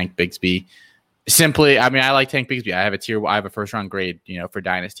 0 Tank Bigsby. Simply, I mean, I like Tank Bigsby. I have a first round grade, for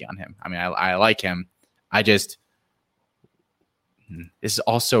Dynasty on him. I mean, I like him. This is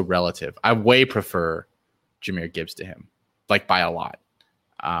also relative. I way prefer Jahmyr Gibbs to him, like by a lot.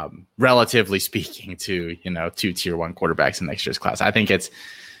 Relatively speaking to, 2 tier 1 quarterbacks in next year's class. I think it's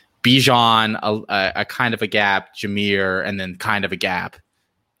Bijan, a kind of a gap, Jahmyr, and then kind of a gap,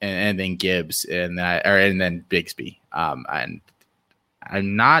 and then Gibbs, and then Bigsby. And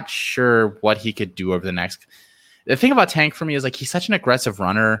I'm not sure what he could do over the next. The thing about Tank for me is like he's such an aggressive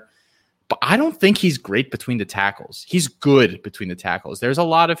runner, but I don't think he's great between the tackles. He's good between the tackles. There's a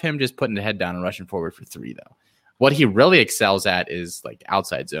lot of him just putting the head down and rushing forward for 3, though. What he really excels at is like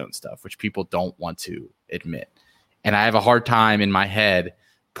outside zone stuff, which people don't want to admit. And I have a hard time in my head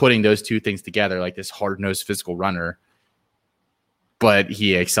putting those two things together, like this hard-nosed physical runner, but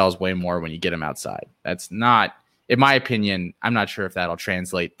he excels way more when you get him outside. That's not, in my opinion, I'm not sure if that'll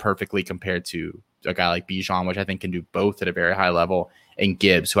translate perfectly compared to a guy like Bijan, which I think can do both at a very high level, and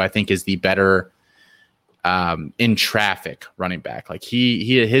Gibbs, who I think is the better in traffic running back. Like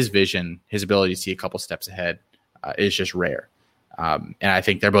his vision, his ability to see a couple steps ahead is just rare. And I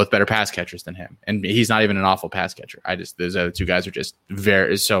think they're both better pass catchers than him. And he's not even an awful pass catcher. Those other two guys are just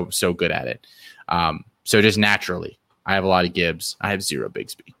so good at it. So just naturally, I have a lot of Gibbs. I have 0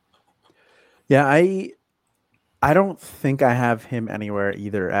 Bigsby. Yeah, I don't think I have him anywhere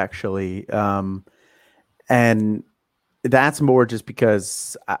either, actually. And that's more just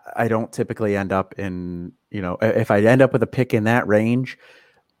because I don't typically end up in, if I end up with a pick in that range,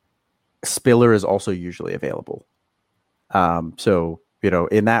 Spiller is also usually available. So,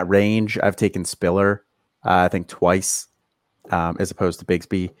 in that range, I've taken Spiller, I think twice, as opposed to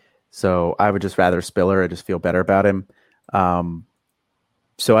Bigsby. So I would just rather Spiller. I just feel better about him.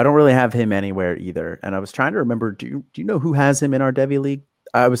 So I don't really have him anywhere either. And I was trying to remember, do you know who has him in our Devy League?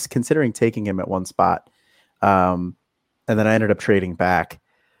 I was considering taking him at one spot. And then I ended up trading back.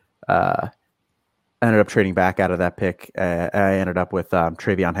 Out of that pick. I ended up with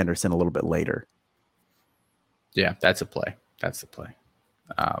Travion Henderson a little bit later. Yeah, that's a play.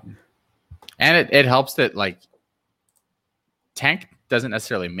 And it helps that like Tank doesn't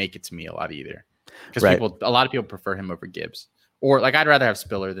necessarily make it to me a lot either, because a lot of people prefer him over Gibbs, or like I'd rather have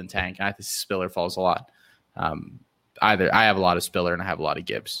Spiller than Tank. And I think Spiller falls a lot. Either I have a lot of Spiller and I have a lot of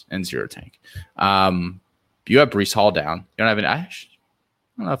Gibbs and 0 Tank. You have Breece Hall down. You don't have any. I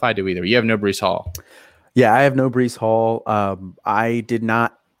don't know if I do either. You have no Breece Hall. Yeah, I have no Breece Hall. I did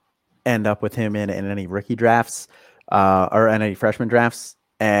not end up with him in any rookie drafts or any freshman drafts.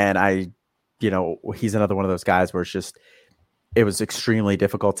 And he's another one of those guys where it was extremely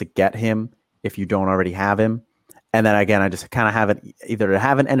difficult to get him if you don't already have him. And then again, I just kind of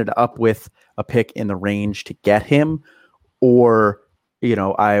haven't ended up with a pick in the range to get him, or,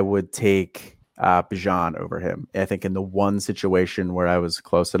 I would take Bijan over him. I think in the one situation where I was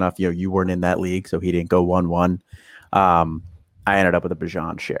close enough, you weren't in that league, so he didn't go 1-1. I ended up with a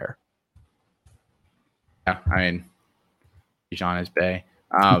Bijan share. Yeah, I mean, Bijan is Bay.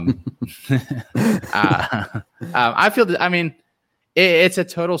 I feel that. I mean, it's a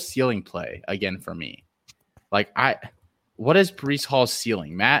total ceiling play again for me. Like what is Breece Hall's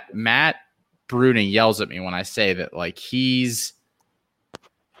ceiling? Matt Bruning yells at me when I say that. Like he's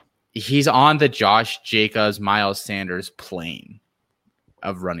on the Josh Jacobs, Miles Sanders plane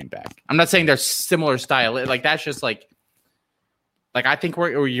of running back. I'm not saying they're similar style. Like that's just like I think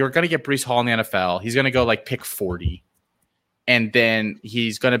you're going to get Breece Hall in the NFL. He's going to go like pick 40. And then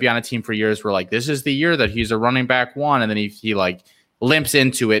he's going to be on a team for years where like, this is the year that he's a running back 1. And then he like limps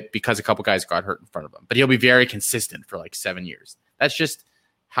into it because a couple guys got hurt in front of him, but he'll be very consistent for like 7 years. That's just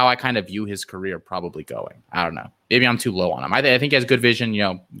how I kind of view his career probably going. I don't know. Maybe I'm too low on him. I think he has good vision,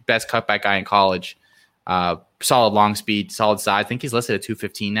 best cutback guy in college, solid long speed, solid size. I think he's listed at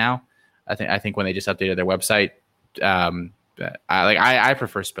 215 now. I think when they just updated their website, I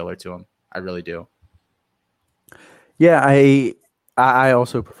prefer Spiller to him. I really do. Yeah, I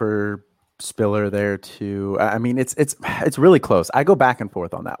also prefer Spiller there too. I mean, it's really close. I go back and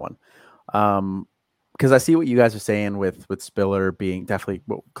forth on that one, because I see what you guys are saying with Spiller being definitely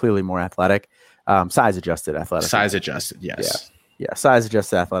clearly more athletic, size adjusted athleticism. Size adjusted, yes. Yeah, size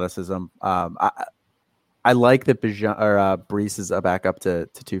adjusted athleticism. I like that Breece is back up to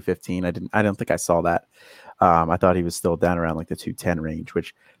 215. I don't think I saw that. I thought he was still down around like the 210 range,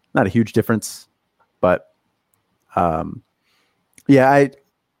 which not a huge difference, but yeah,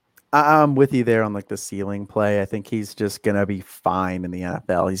 I'm with you there on like the ceiling play. I think he's just going to be fine in the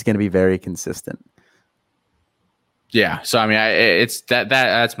NFL. He's going to be very consistent. Yeah. So, I mean, it's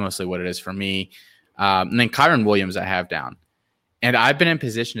that's mostly what it is for me. And then Kyren Williams I have down, and I've been in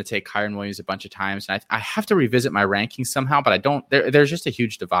position to take Kyren Williams a bunch of times, and I have to revisit my rankings somehow, but I don't, there's just a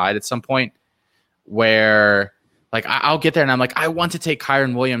huge divide at some point where like I'll get there and I'm like, I want to take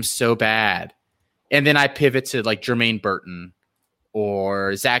Kyren Williams so bad. And then I pivot to like Jermaine Burton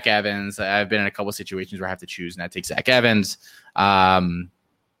or Zach Evans. I've been in a couple of situations where I have to choose, and I take Zach Evans.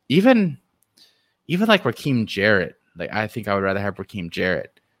 Even like Raheem Jarrett. Like I think I would rather have Raheem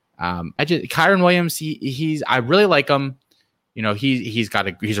Jarrett. Kyren Williams. I really like him. He's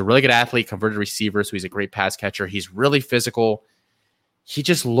a really good athlete, converted receiver, so he's a great pass catcher. He's really physical. He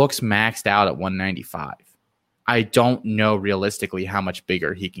just looks maxed out at 195. I don't know realistically how much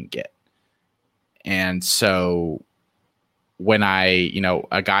bigger he can get. And so when a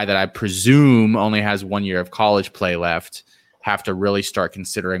guy that I presume only has 1 year of college play left, have to really start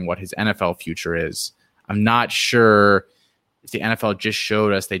considering what his NFL future is. I'm not sure if the NFL just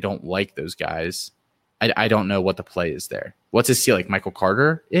showed us they don't like those guys. I don't know what the play is there. What's his ceiling? Like Michael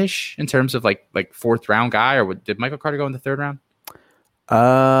Carter-ish in terms of like 4th round guy, or did Michael Carter go in the 3rd round?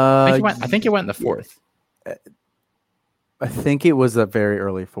 I think he went in the 4th. I think it was a very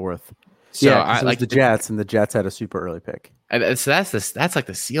early fourth. So Yeah, I because it was like the Jets, and the Jets had a super early pick. so that's like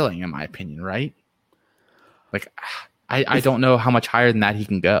the ceiling in my opinion, right? Like I If don't know how much higher than that he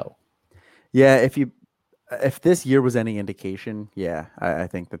can go. yeah, if this year was any indication, yeah, I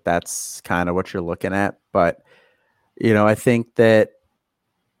think that that's kind of what you're looking at. But I think that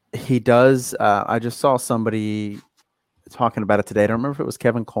he does. I just saw somebody talking about it today. I don't remember if it was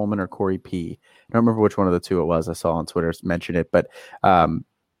Kevin Coleman or Corey P. I don't remember which one of the two it was. I saw on Twitter mention it, but um,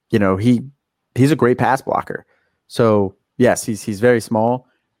 he's a great pass blocker. So yes, he's very small,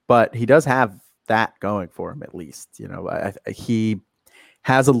 but he does have that going for him at least. He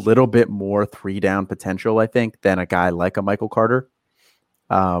has a little bit more 3-down potential, I think, than a guy like a Michael Carter.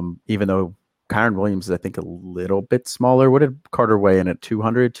 Even though Kyren Williams is, I think, a little bit smaller. What did Carter weigh in at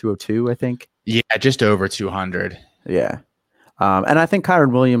 200, 202, I think? Yeah, just over 200. Yeah. And I think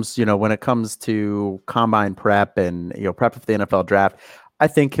Kyren Williams, when it comes to combine prep and, prep for the NFL draft, I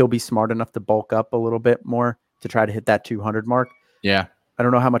think he'll be smart enough to bulk up a little bit more to try to hit that 200 mark. Yeah. I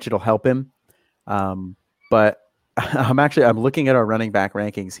don't know how much it'll help him. But I'm looking at our running back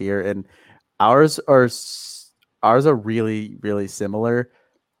rankings here, and ours are really, really similar.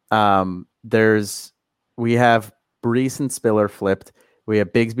 We have Brees and Spiller flipped. We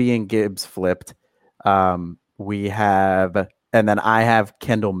have Bigsby and Gibbs flipped. And then I have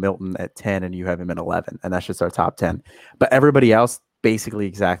Kendall Milton at 10 and you have him at 11, and that's just our top 10. But everybody else basically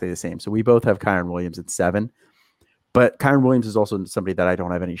exactly the same. So we both have Kyren Williams at 7. But Kyren Williams is also somebody that I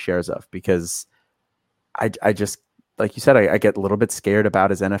don't have any shares of because I just, like you said, I get a little bit scared about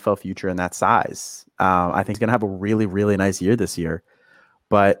his NFL future and that size. I think he's going to have a really, really nice year this year.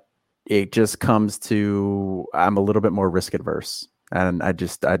 But it just comes to I'm a little bit more risk adverse. And I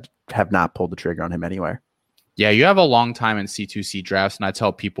have not pulled the trigger on him anywhere. Yeah, you have a long time in C2C drafts, and I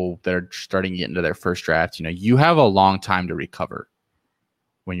tell people that are starting to get into their first draft, you have a long time to recover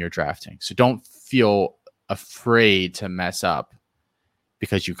when you're drafting. So don't feel afraid to mess up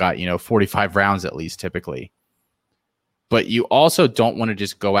because you've got, 45 rounds at least typically. But you also don't want to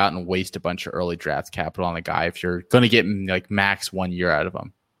just go out and waste a bunch of early draft capital on a guy if you're going to get like max 1 year out of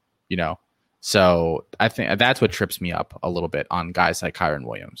him, So I think that's what trips me up a little bit on guys like Kyren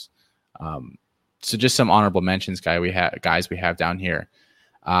Williams. So just some honorable mentions, guys we have down here.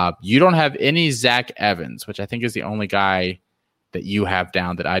 You don't have any Zach Evans, which I think is the only guy that you have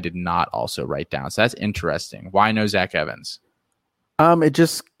down that I did not also write down. So that's interesting. Why no Zach Evans? It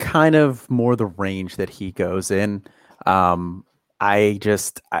just kind of more the range that he goes in. I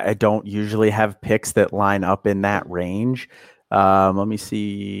don't usually have picks that line up in that range. Let me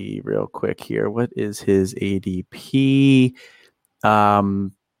see real quick here. What is his ADP?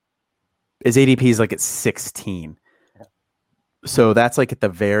 His ADP is like at 16. So that's like at the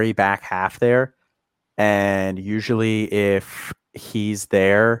very back half there. And usually if he's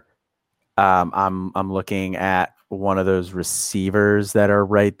there, I'm looking at one of those receivers that are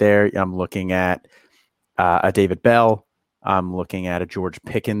right there. I'm looking at a David Bell. I'm looking at a George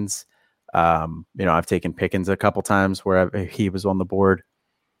Pickens. I've taken Pickens a couple times where he was on the board.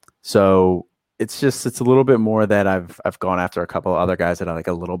 So it's a little bit more that I've gone after a couple of other guys that I like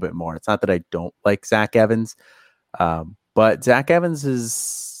a little bit more. It's not that I don't like Zach Evans, but Zach Evans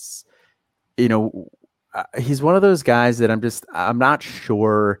is, he's one of those guys that I'm not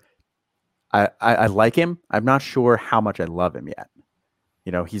sure. I like him. I'm not sure how much I love him yet.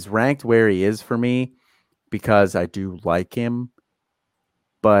 He's ranked where he is for me because I do like him,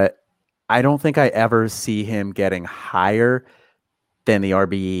 but I don't think I ever see him getting higher than the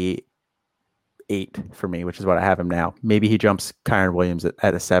RB 8 for me, which is what I have him now. Maybe he jumps Kyren Williams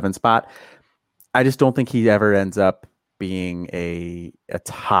at a 7 spot. I just don't think he ever ends up being a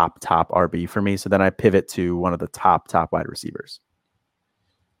top RB for me. So then I pivot to one of the top wide receivers.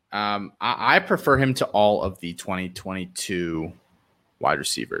 I prefer him to all of the 2022 wide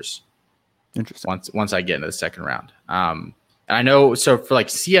receivers. Interesting. Once I get into the second round. And I know, so for like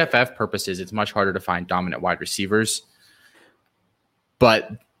CFF purposes, it's much harder to find dominant wide receivers.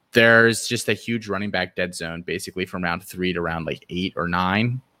 But there's just a huge running back dead zone, basically from round 3 to round like 8 or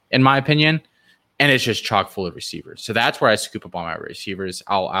 9, in my opinion. And it's just chock full of receivers. So that's where I scoop up all my receivers.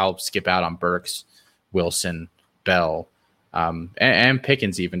 I'll skip out on Burks, Wilson, Bell, and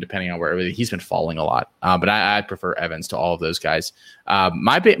Pickens, even depending on where he's been falling a lot. But I prefer Evans to all of those guys.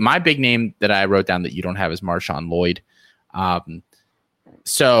 My big name that I wrote down that you don't have is Marshawn Lloyd.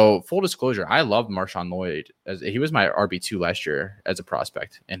 So full disclosure, I love Marshawn Lloyd. He was my RB2 last year as a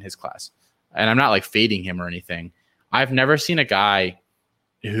prospect in his class. And I'm not like fading him or anything. I've never seen a guy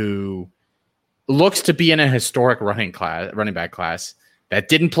who looks to be in a historic running back class that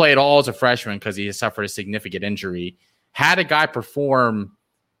didn't play at all as a freshman because he suffered a significant injury, had a guy perform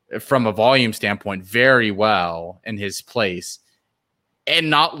from a volume standpoint very well in his place and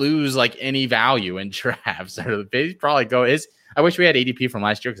not lose like any value in drafts. They probably go is. I wish we had ADP from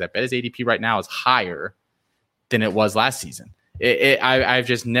last year because I bet his ADP right now is higher than it was last season. I've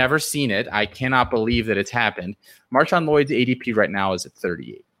just never seen it. I cannot believe that it's happened. Marshawn Lloyd's ADP right now is at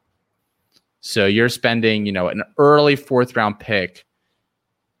 38. So you're spending, an early 4th round pick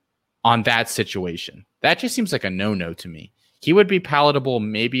on that situation. That just seems like a no-no to me. He would be palatable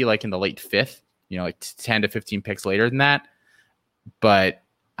maybe like in the late 5th, like 10 to 15 picks later than that. But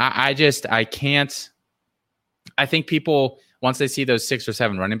I can't. I think people, once they see those 6 or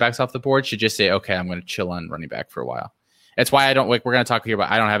 7 running backs off the board, should just say, okay, I'm going to chill on running back for a while. That's why I don't like. We're going to talk here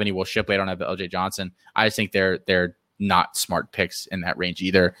about. I don't have any Will Shipley. I don't have the LJ Johnson. I just think they're not smart picks in that range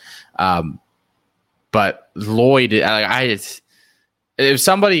either. But Lloyd, if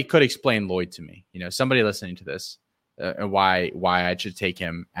somebody could explain Lloyd to me, somebody listening to this, why I should take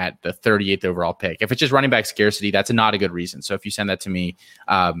him at the 38th overall pick. If it's just running back scarcity, that's not a good reason. So if you send that to me,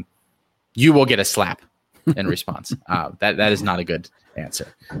 you will get a slap in response. That is not a good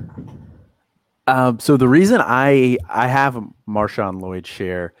answer. So the reason I have Marshawn Lloyd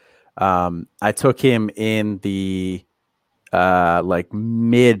share, I took him in the like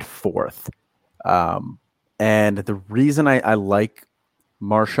mid 4th. And the reason I like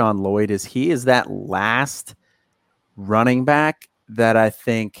Marshawn Lloyd is he is that last running back that I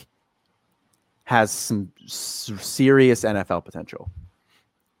think has some serious NFL potential.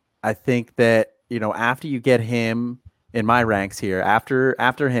 I think that, after you get him in my ranks here,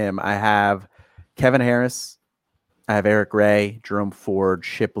 after him, I have Kevin Harris, I have Eric Ray, Jerome Ford,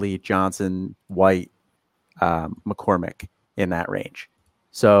 Shipley, Johnson, White, McCormick in that range.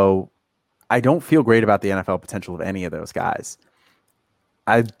 So I don't feel great about the NFL potential of any of those guys.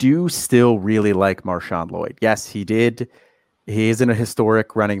 I do still really like Marshawn Lloyd. Yes, he is in a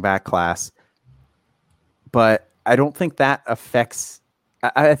historic running back class, but I don't think that affects.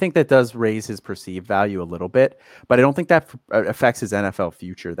 I think that does raise his perceived value a little bit, but I don't think that affects his NFL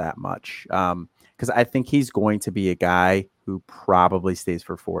future that much. Because I think he's going to be a guy who probably stays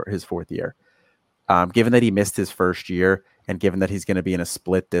for his 4th year. Given that he missed his first year and given that he's going to be in a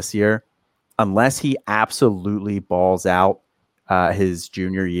split this year, unless he absolutely balls out his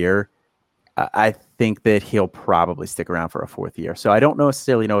junior year, I think that he'll probably stick around for a 4th year. So I don't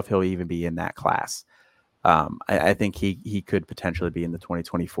necessarily know if he'll even be in that class. I think he could potentially be in the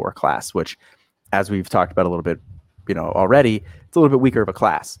 2024 class, which, as we've talked about a little bit, already, it's a little bit weaker of a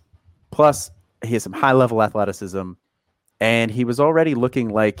class. Plus, he has some high-level athleticism, and he was already looking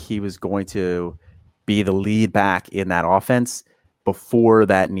like he was going to be the lead back in that offense before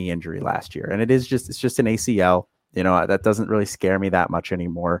that knee injury last year. And it's just an ACL. That doesn't really scare me that much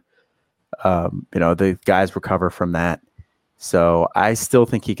anymore. The guys recover from that. So I still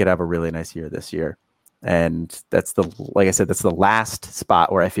think he could have a really nice year this year. And like I said, that's the last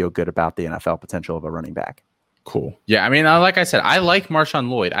spot where I feel good about the NFL potential of a running back. Cool. Yeah. I mean, like I said, I like Marshawn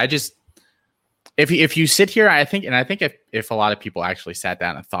Lloyd. I just, if you sit here, I think if a lot of people actually sat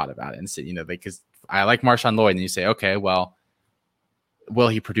down and thought about it and said, because I like Marshawn Lloyd, and you say, okay, well, will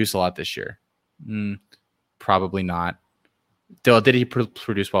he produce a lot this year? Probably not. Did he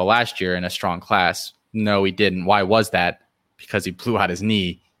produce well last year in a strong class? No, he didn't. Why was that? Because he blew out his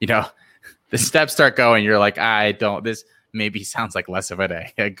knee. The steps start going. You're like, this maybe sounds like less of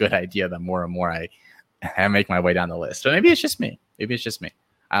a good idea the more and more I make my way down the list. But maybe it's just me.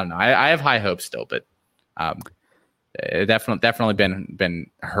 I don't know. I have high hopes still, but it definitely been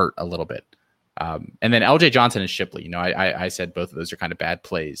hurt a little bit. And then LJ Johnson and Shipley, I said both of those are kind of bad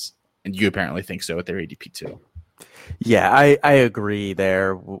plays, and you apparently think so with their ADP too. Yeah, I agree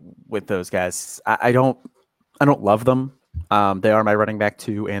there with those guys. I don't love them. They are my running back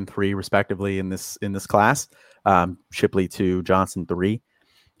 2 and 3 respectively in this class. Shipley 2, Johnson 3.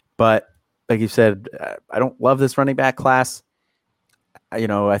 But like you said, I don't love this running back class.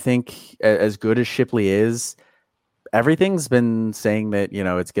 I think as good as Shipley is, everything's been saying that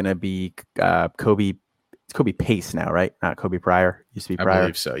it's going to be Kobe. It's Kobe Pace now, right? Not Kobe Pryor. Used to be Pryor. I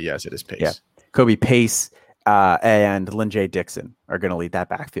believe so. Yes, it is Pace. Yeah, Kobe Pace and Lynn J. Dixon are going to lead that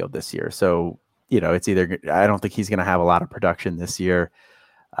backfield this year. So it's either, I don't think he's going to have a lot of production this year.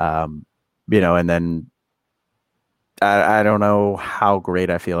 And then I don't know how great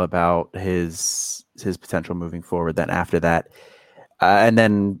I feel about his potential moving forward then after that. And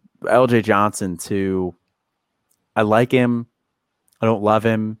then LJ Johnson too. I like him. I don't love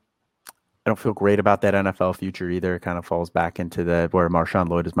him. don't feel great about that NFL future either. It kind of falls back into the where Marshawn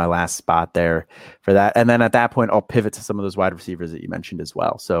Lloyd is my last spot there for that. And then at that point, I'll pivot to some of those wide receivers that you mentioned as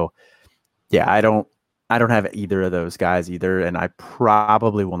well. So yeah, I don't have either of those guys either, and I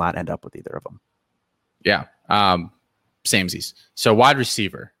probably will not end up with either of them. Yeah. Samesies. So wide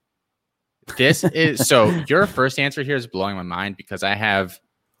receiver. This is so your first answer here is blowing my mind because I have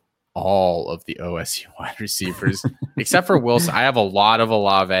all of the OSU wide receivers except for Wilson. I have a lot of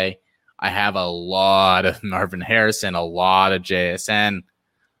Olave. I have a lot of Marvin Harrison, a lot of JSN,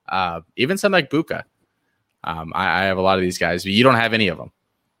 even some like Buka. I have a lot of these guys, but you don't have any of them.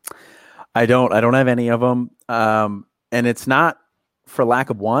 I don't have any of them. And it's not for lack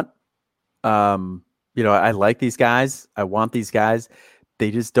of want. I like these guys. I want these guys.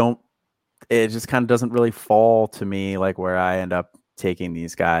 They just don't, it just kind of doesn't really fall to me like where I end up taking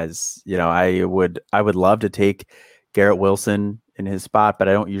these guys. I would love to take Garrett Wilson in his spot, but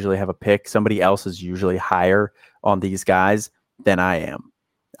I don't usually have a pick. Somebody else is usually higher on these guys than I am.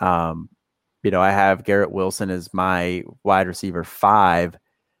 I have Garrett Wilson as my wide receiver 5.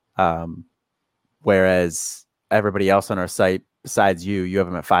 Whereas everybody else on our site, besides you have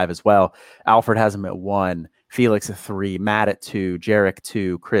him at 5 as well. Alfred has him at 1, Felix at 3, Matt at 2, Jarek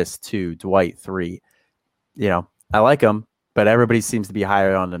 2, Chris 2, Dwight 3. I like him, but everybody seems to be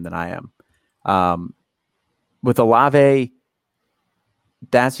higher on him than I am. With Olave,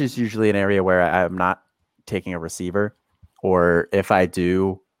 that's just usually an area where I'm not taking a receiver, or if I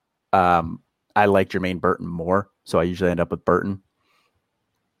do, I like Jermaine Burton more, so I usually end up with Burton.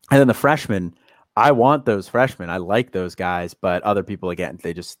 And then the freshmen, I want those freshmen. I like those guys, but other people, again,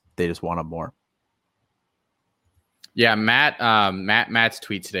 they just want them more. Yeah, Matt's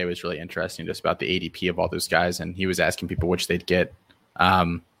tweet today was really interesting, just about the ADP of all those guys, and he was asking people which they'd get.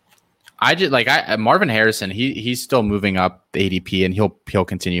 Marvin Harrison, he's still moving up the ADP, and he'll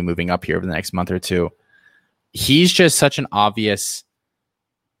continue moving up here over the next month or two. He's just such an obvious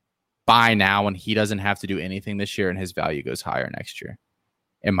buy now, and he doesn't have to do anything this year, and his value goes higher next year,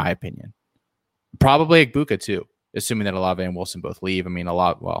 in my opinion. Probably Egbuka too, assuming that Olave and Wilson both leave. I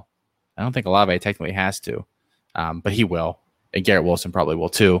don't think Olave technically has to, but he will, and Garrett Wilson probably will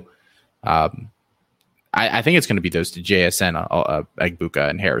too. I think it's going to be those two, JSN, Egbuka,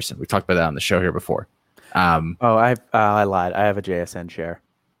 and Harrison. We talked about that on the show here before. I lied. I have a JSN share.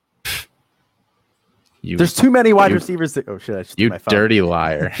 There's too many wide receivers. You dirty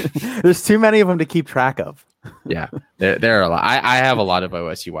liar. There's too many of them to keep track of. Yeah, there are a lot. I have a lot of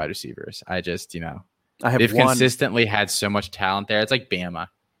OSU wide receivers. I just, they've consistently had so much talent there. It's like Bama.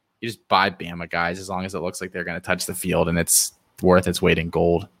 You just buy Bama guys as long as it looks like they're going to touch the field and it's worth its weight in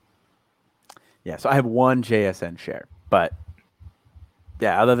gold. Yeah, so I have one JSN share, but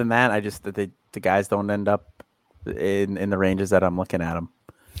yeah, other than that, I just the guys don't end up in the ranges that I'm looking at them.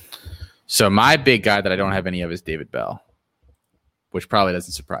 So my big guy that I don't have any of is David Bell, which probably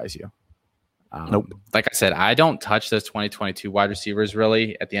doesn't surprise you. Nope. Like I said, I don't touch those 2022 wide receivers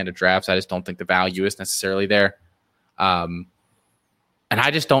really at the end of drafts. I just don't think the value is necessarily there. And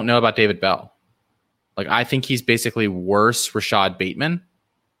I just don't know about David Bell. Like, I think he's basically worse Rashad Bateman.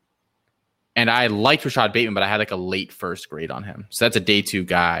 And I liked Rashad Bateman, but I had like a late first grade on him. So that's a day 2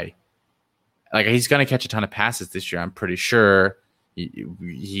 guy. Like, he's going to catch a ton of passes this year, I'm pretty sure.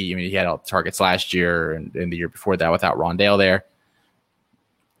 He had all the targets last year and the year before that without Rondale there.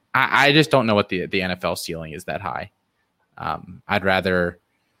 I just don't know what the NFL ceiling is that high. I'd rather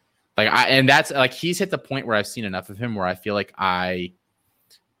and that's like, he's hit the point where I've seen enough of him where I feel like as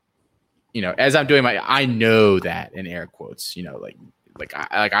I'm doing I know that in air quotes,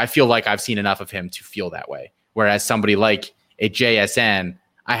 I feel like I've seen enough of him to feel that way. Whereas somebody like a JSN,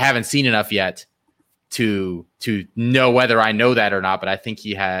 I haven't seen enough yet to know whether I know that or not, but I think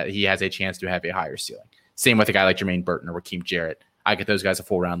he has a chance to have a higher ceiling. Same with a guy like Jermaine Burton or Raheem Jarrett. I get those guys a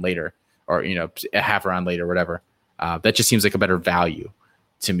full round later, or a half round later, whatever. That just seems like a better value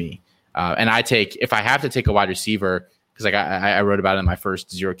to me. And if I have to take a wide receiver, because I wrote about it in my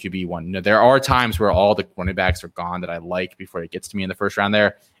first 0 QB one. There are times where all the running backs are gone that I like before it gets to me in the first round.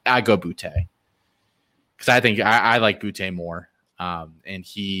 There, I go Boutte because I think I like Boutte more, and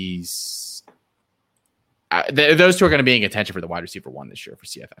he's. Those two are going to be in contention for the wide receiver 1 this year for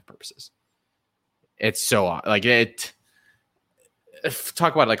CFF purposes. It's so like it.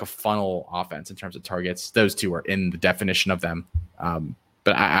 Talk about like a funnel offense in terms of targets. Those two are in the definition of them.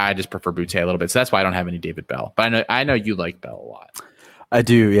 But I just prefer Boutte a little bit. So that's why I don't have any David Bell. But I know you like Bell a lot. I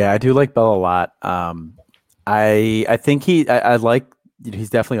do. Yeah, I do like Bell a lot. I think I like, he's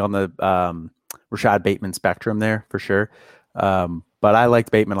definitely on the Rashad Bateman spectrum there for sure. But I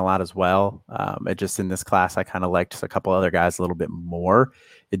liked Bateman a lot as well. It just in this class, I kind of liked a couple other guys a little bit more.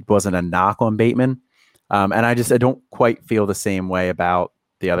 It wasn't a knock on Bateman. And I don't quite feel the same way about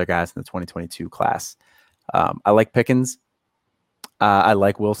the other guys in the 2022 class. I like Pickens. I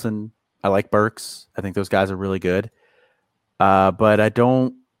like Wilson. I like Burks. I think those guys are really good. But I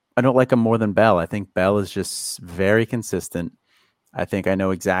don't like them more than Bell. I think Bell is just very consistent. I think I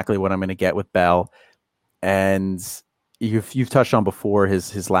know exactly what I'm going to get with Bell. And you've touched on before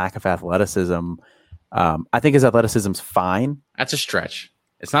his lack of athleticism. I think his athleticism's fine. That's a stretch.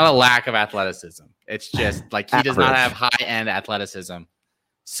 It's not a lack of athleticism. It's just like he does not have high-end athleticism.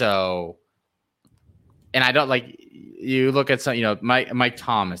 So, and I don't like you look at some, Mike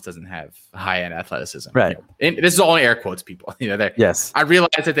Thomas doesn't have high-end athleticism. Right. And this is all in air quotes, people. Yes. I realize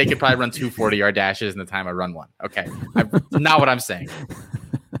that they could probably run 2 40-yard dashes in the time I run one. Okay. Not what I'm saying.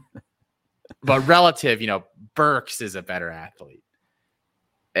 But relative, Burks is a better athlete.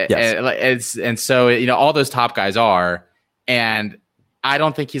 Yes. And so, all those top guys are, and I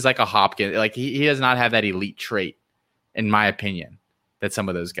don't think he's like a Hopkins. Like he does not have that elite trait, in my opinion, that some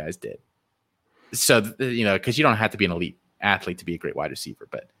of those guys did. So, because you don't have to be an elite athlete to be a great wide receiver,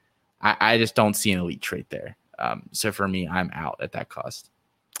 but I just don't see an elite trait there. So for me, I'm out at that cost.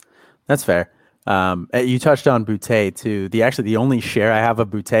 That's fair. You touched on Boutte too. The only share I have of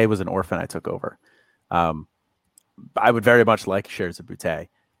Boutte was an orphan I took over. I would very much like shares of Boutte.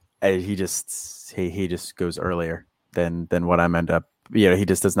 He just goes earlier than what I'm end up. He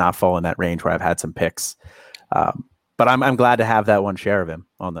just does not fall in that range where I've had some picks. But I'm glad to have that one share of him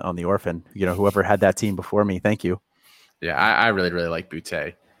on the orphan. Whoever had that team before me, thank you. Yeah, I really, really like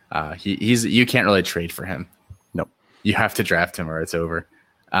Boutte. You can't really trade for him. Nope. You have to draft him or it's over.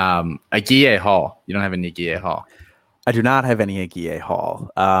 Aguiye Hall. You don't have any Aguiye Hall. I do not have any Aguiye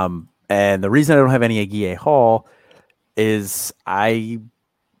Hall. And the reason I don't have any Aguiye Hall is I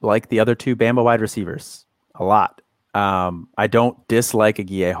like the other two Bama wide receivers a lot. I don't dislike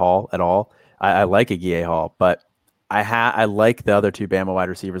Aguiye Hall at all. I like Aguiye Hall, but I like the other two Bama wide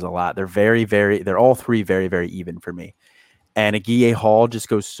receivers a lot. They're they're all three very, very even for me. And Aguiye Hall just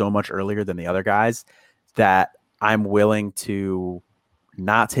goes so much earlier than the other guys that I'm willing to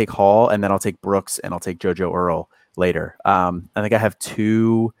not take Hall, and then I'll take Brooks and I'll take JoJo Earl later. I think I have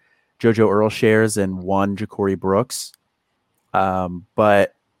 2 JoJo Earl shares and 1 Ja'Cory Brooks.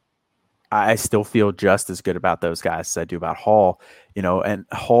 But I still feel just as good about those guys as I do about Hall, and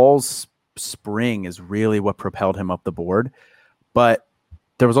Hall's spring is really what propelled him up the board. But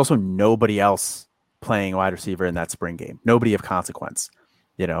there was also nobody else playing wide receiver in that spring game. Nobody of consequence,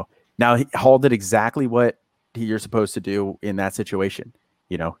 Now Hall did exactly what you're supposed to do in that situation.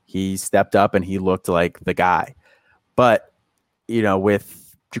 He stepped up and he looked like the guy. But,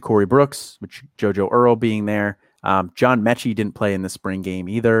 with Ja'Cory Brooks, with JoJo Earl being there, John Mechie didn't play in the spring game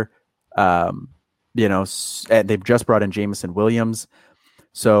either. And they've just brought in Jameson Williams.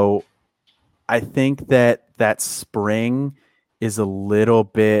 So I think that spring is a little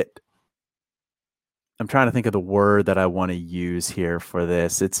bit, I'm trying to think of the word that I want to use here for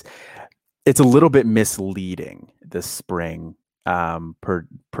this. It's a little bit misleading, this spring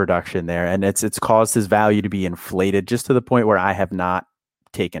production there. And it's caused his value to be inflated just to the point where I have not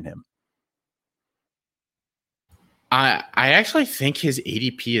taken him. I actually think his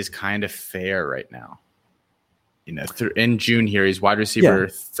ADP is kind of fair right now. In June here, he's wide receiver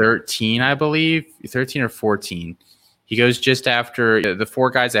 13, I believe, 13 or 14. He goes just after the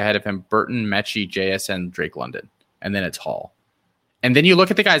 4 guys ahead of him: Burton, Mechie, JSN, Drake London, and then it's Hall. And then you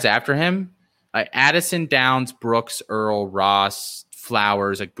look at the guys after him, like Addison, Downs, Brooks, Earl, Ross,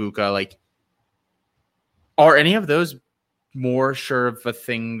 Flowers, like Buka. Like, are any of those more sure of a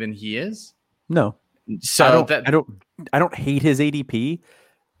thing than he is? No. So I don't hate his ADP.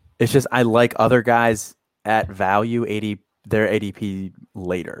 It's just I like other guys at value their ADP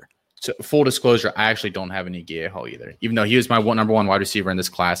later. So full disclosure, I actually don't have any Aguiye Hall either, even though he was my number 1 wide receiver in this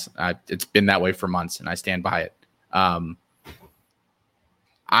class. It's been that way for months, and I stand by it.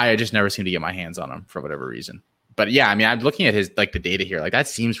 I just never seem to get my hands on him for whatever reason. But yeah, I mean, I'm looking at his the data here. Like, that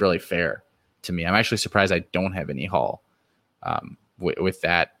seems really fair to me. I'm actually surprised I don't have any Hall with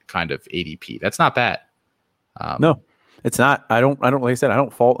that kind of ADP. That's not bad. No, it's not. I don't. Like I said, I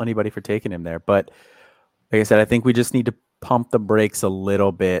don't fault anybody for taking him there. But like I said, I think we just need to pump the brakes a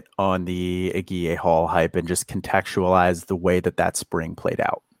little bit on the Aguiye Hall hype and just contextualize the way that spring played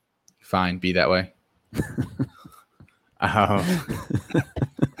out. Fine, be that way.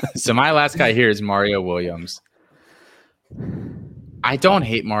 So my last guy here is Mario Williams. I don't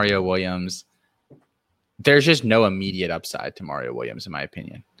hate Mario Williams. There's just no immediate upside to Mario Williams, in my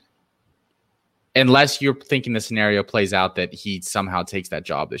opinion. unless you're thinking the scenario plays out that he somehow takes that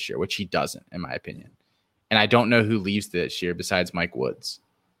job this year, which he doesn't, in my opinion. And I don't know who leaves this year besides Mike Woods.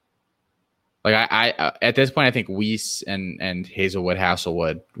 Like I at this point, I think Weiss and Hazelwood,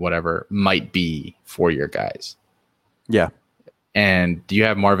 Hasselwood, whatever, might be 4-year guys. Yeah. And you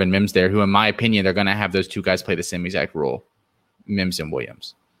have Marvin Mims there, who, in my opinion, they're going to have those two guys play the same exact role, Mims and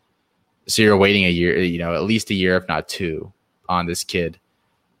Williams. So you're waiting a year, at least a year, if not 2, on this kid.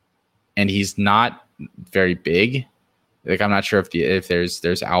 And he's not very big. Like, I'm not sure if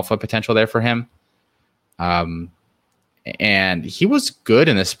there's alpha potential there for him. And he was good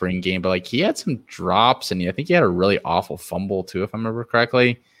in the spring game, but like he had some drops, and I think he had a really awful fumble too, if I remember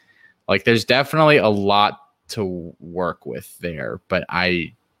correctly. Like, there's definitely a lot to work with there, but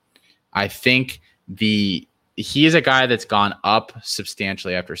I think he is a guy that's gone up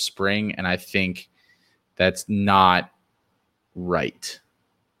substantially after spring, and I think that's not right.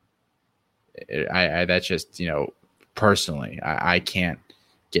 That's just, personally, I can't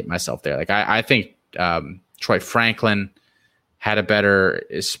get myself there. Like, I think Troy Franklin had a better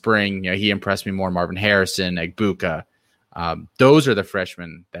spring. He impressed me more. Marvin Harrison, Egbuka. Those are the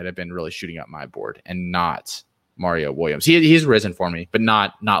freshmen that have been really shooting up my board, and not Mario Williams. He's risen for me, but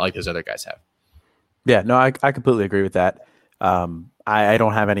not like those other guys have. Yeah, no, I completely agree with that. I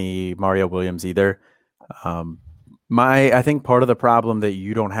don't have any Mario Williams either. I think part of the problem that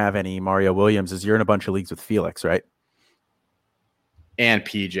you don't have any Mario Williams is you're in a bunch of leagues with Felix, right? And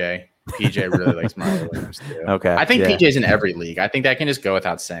PJ. PJ really likes Mario Williams too. Okay. I think PJ's in every league. I think that can just go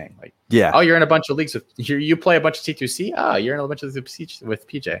without saying. Like, yeah. Oh, you're in a bunch of leagues with you play a bunch of C2C. Oh, you're in a bunch of leagues with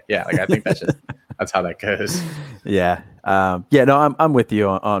PJ. Yeah, like I think that's how that goes. Yeah. No, I'm with you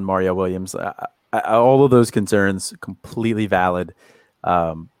on Mario Williams. All of those concerns completely valid.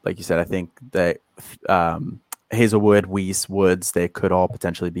 Like you said, I think that Hazelwood, Weiss, Woods, they could all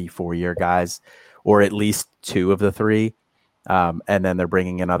potentially be 4-year guys, or at least 2 of the 3. And then they're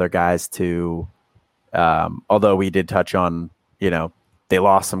bringing in other guys to, although we did touch on, they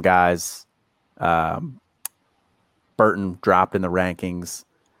lost some guys. Burton dropped in the rankings,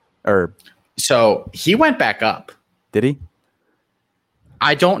 so he went back up. Did he?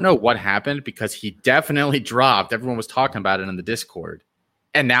 I don't know what happened, because he definitely dropped. Everyone was talking about it in the Discord,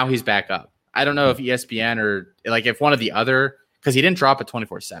 and now he's back up. I don't know if ESPN or like if one of the other, because he didn't drop at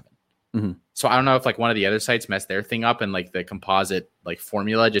 24/7. Mm-hmm. So I don't know if like one of the other sites messed their thing up and like the composite like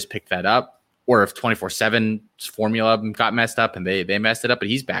formula just picked that up, or if 24/7's formula got messed up and they messed it up, but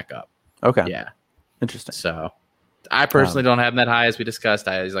he's back up. Okay. Yeah. Interesting. So I personally don't have him that high, as we discussed.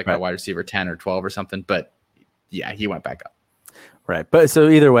 He's like my wide receiver 10 or 12 or something, but yeah, he went back up. Right. But so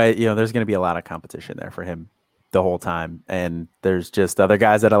either way, there's going to be a lot of competition there for him the whole time. And there's just other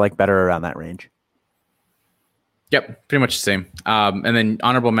guys that I like better around that range. Yep, pretty much the same. And then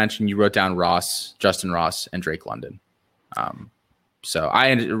honorable mention, you wrote down Justin Ross, and Drake London. So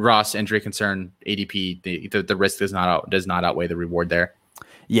Ross and Drake concern ADP, the risk does not outweigh the reward there.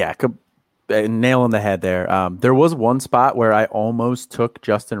 Yeah, nail on the head there. There was one spot where I almost took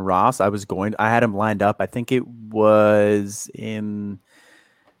Justin Ross. I had him lined up. I think it was in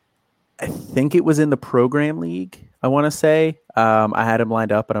the program league, I want to say. I had him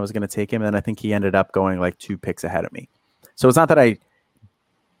lined up and I was going to take him, and I think he ended up going like 2 picks ahead of me. So it's not that I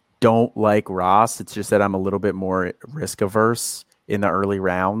don't like Ross. It's just that I'm a little bit more risk averse in the early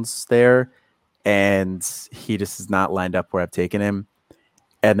rounds there, and he just is not lined up where I've taken him.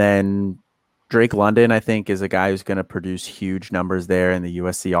 And then Drake London, I think, is a guy who's going to produce huge numbers there in the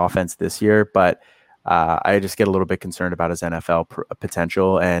USC offense this year, but I just get a little bit concerned about his NFL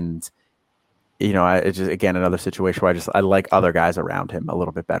potential. And it's just, again, another situation where I like other guys around him a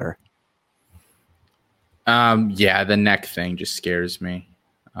little bit better. Yeah, the neck thing just scares me.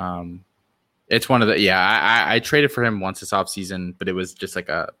 It's one of the, I traded for him once this offseason, but it was just like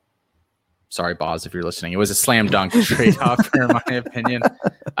sorry, Boz, if you're listening, it was a slam dunk trade offer, in my opinion,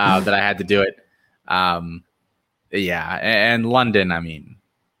 that I had to do it. And London, I mean,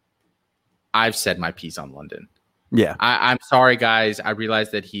 I've said my piece on London. Yeah. I'm sorry, guys. I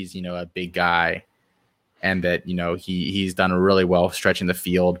realize that he's, a big guy, and that, he's done really well stretching the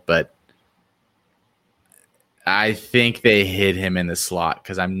field, but I think they hid him in the slot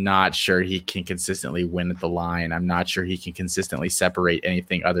because I'm not sure he can consistently win at the line. I'm not sure he can consistently separate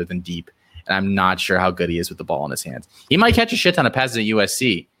anything other than deep. And I'm not sure how good he is with the ball in his hands. He might catch a shit ton of passes at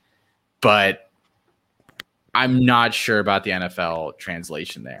USC, but I'm not sure about the NFL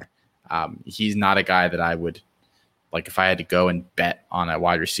translation there. He's not a guy that I would, like, if I had to go and bet on a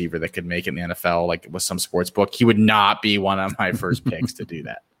wide receiver that could make it in the NFL, like with some sports book, he would not be one of my first picks to do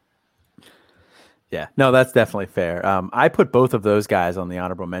that. Yeah, no, that's definitely fair. I put both of those guys on the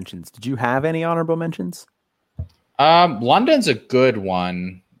honorable mentions. Did you have any honorable mentions? London's a good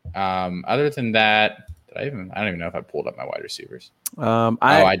one. Other than that, I don't even know if I pulled up my wide receivers.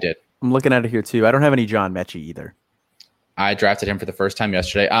 I did. I'm looking at it here too. I don't have any John Mechie either. I drafted him for the first time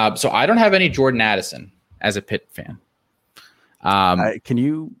yesterday. So I don't have any Jordan Addison as a Pitt fan.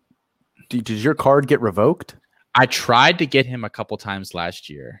 Did your card get revoked? I tried to get him a couple times last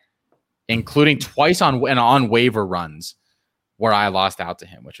year, including twice on waiver runs where I lost out to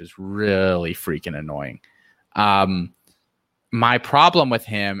him, which was really freaking annoying. My problem with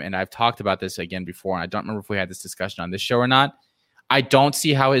him, and I've talked about this again before, and I don't remember if we had this discussion on this show or not. I don't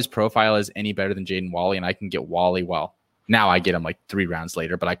see how his profile is any better than Jaden Walley, and I can get Walley. Well, now I get him like 3 rounds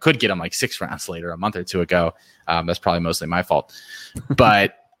later, but I could get him like 6 rounds later a month or two ago. That's probably mostly my fault.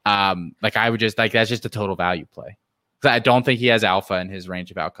 But I would just that's just a total value play. I don't think he has alpha in his range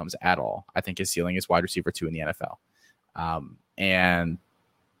of outcomes at all. I think his ceiling is wide receiver 2 in the NFL. And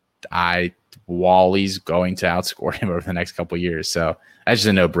Wally's going to outscore him over the next couple of years. So that's just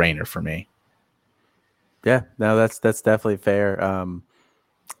a no-brainer for me. Yeah, no, that's definitely fair.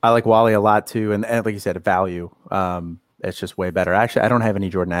 I like Wally a lot too. And like you said, value. It's just way better. Actually, I don't have any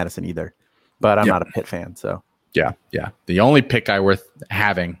Jordan Addison either, but I'm not a Pitt fan. So yeah. The only pick guy worth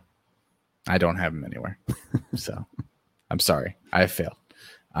having, I don't have him anywhere. So I'm sorry. I failed.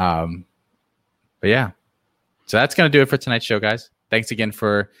 But yeah. So that's going to do it for tonight's show, guys. Thanks again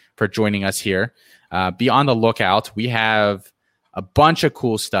for joining us here. Be on the lookout. We have a bunch of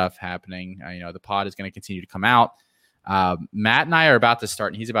cool stuff happening. The pod is going to continue to come out. Matt and I are about to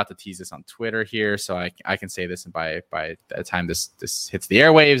start, and he's about to tease this on Twitter here, so I can say this, and by the time this hits the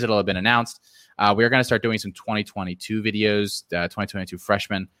airwaves, it'll have been announced. We are going to start doing some 2022 videos, 2022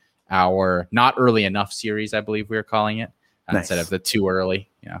 freshmen, our Not Early Enough series, I believe we are calling it, nice. Instead of the Too Early,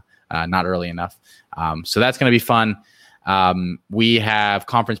 not early enough. So that's going to be fun. We have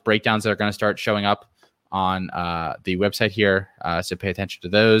conference breakdowns that are going to start showing up on the website here, so pay attention to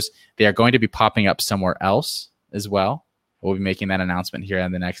those. They are going to be popping up somewhere else as well. We'll be making that announcement here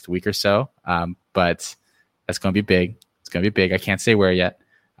in the next week or so, but that's going to be big. It's going to be big. I can't say where yet.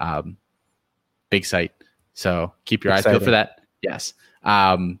 Big site, so keep your eyes peeled for that. Yes.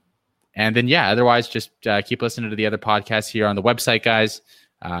 And then otherwise just keep listening to the other podcasts here on the website, guys.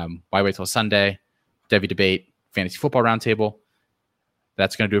 Why Wait Till Sunday, Devy Debate, Fantasy Football Roundtable.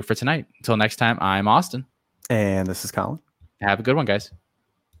 That's going to do it for tonight. Until next time, I'm Austin. And this is Colin. Have a good one, guys.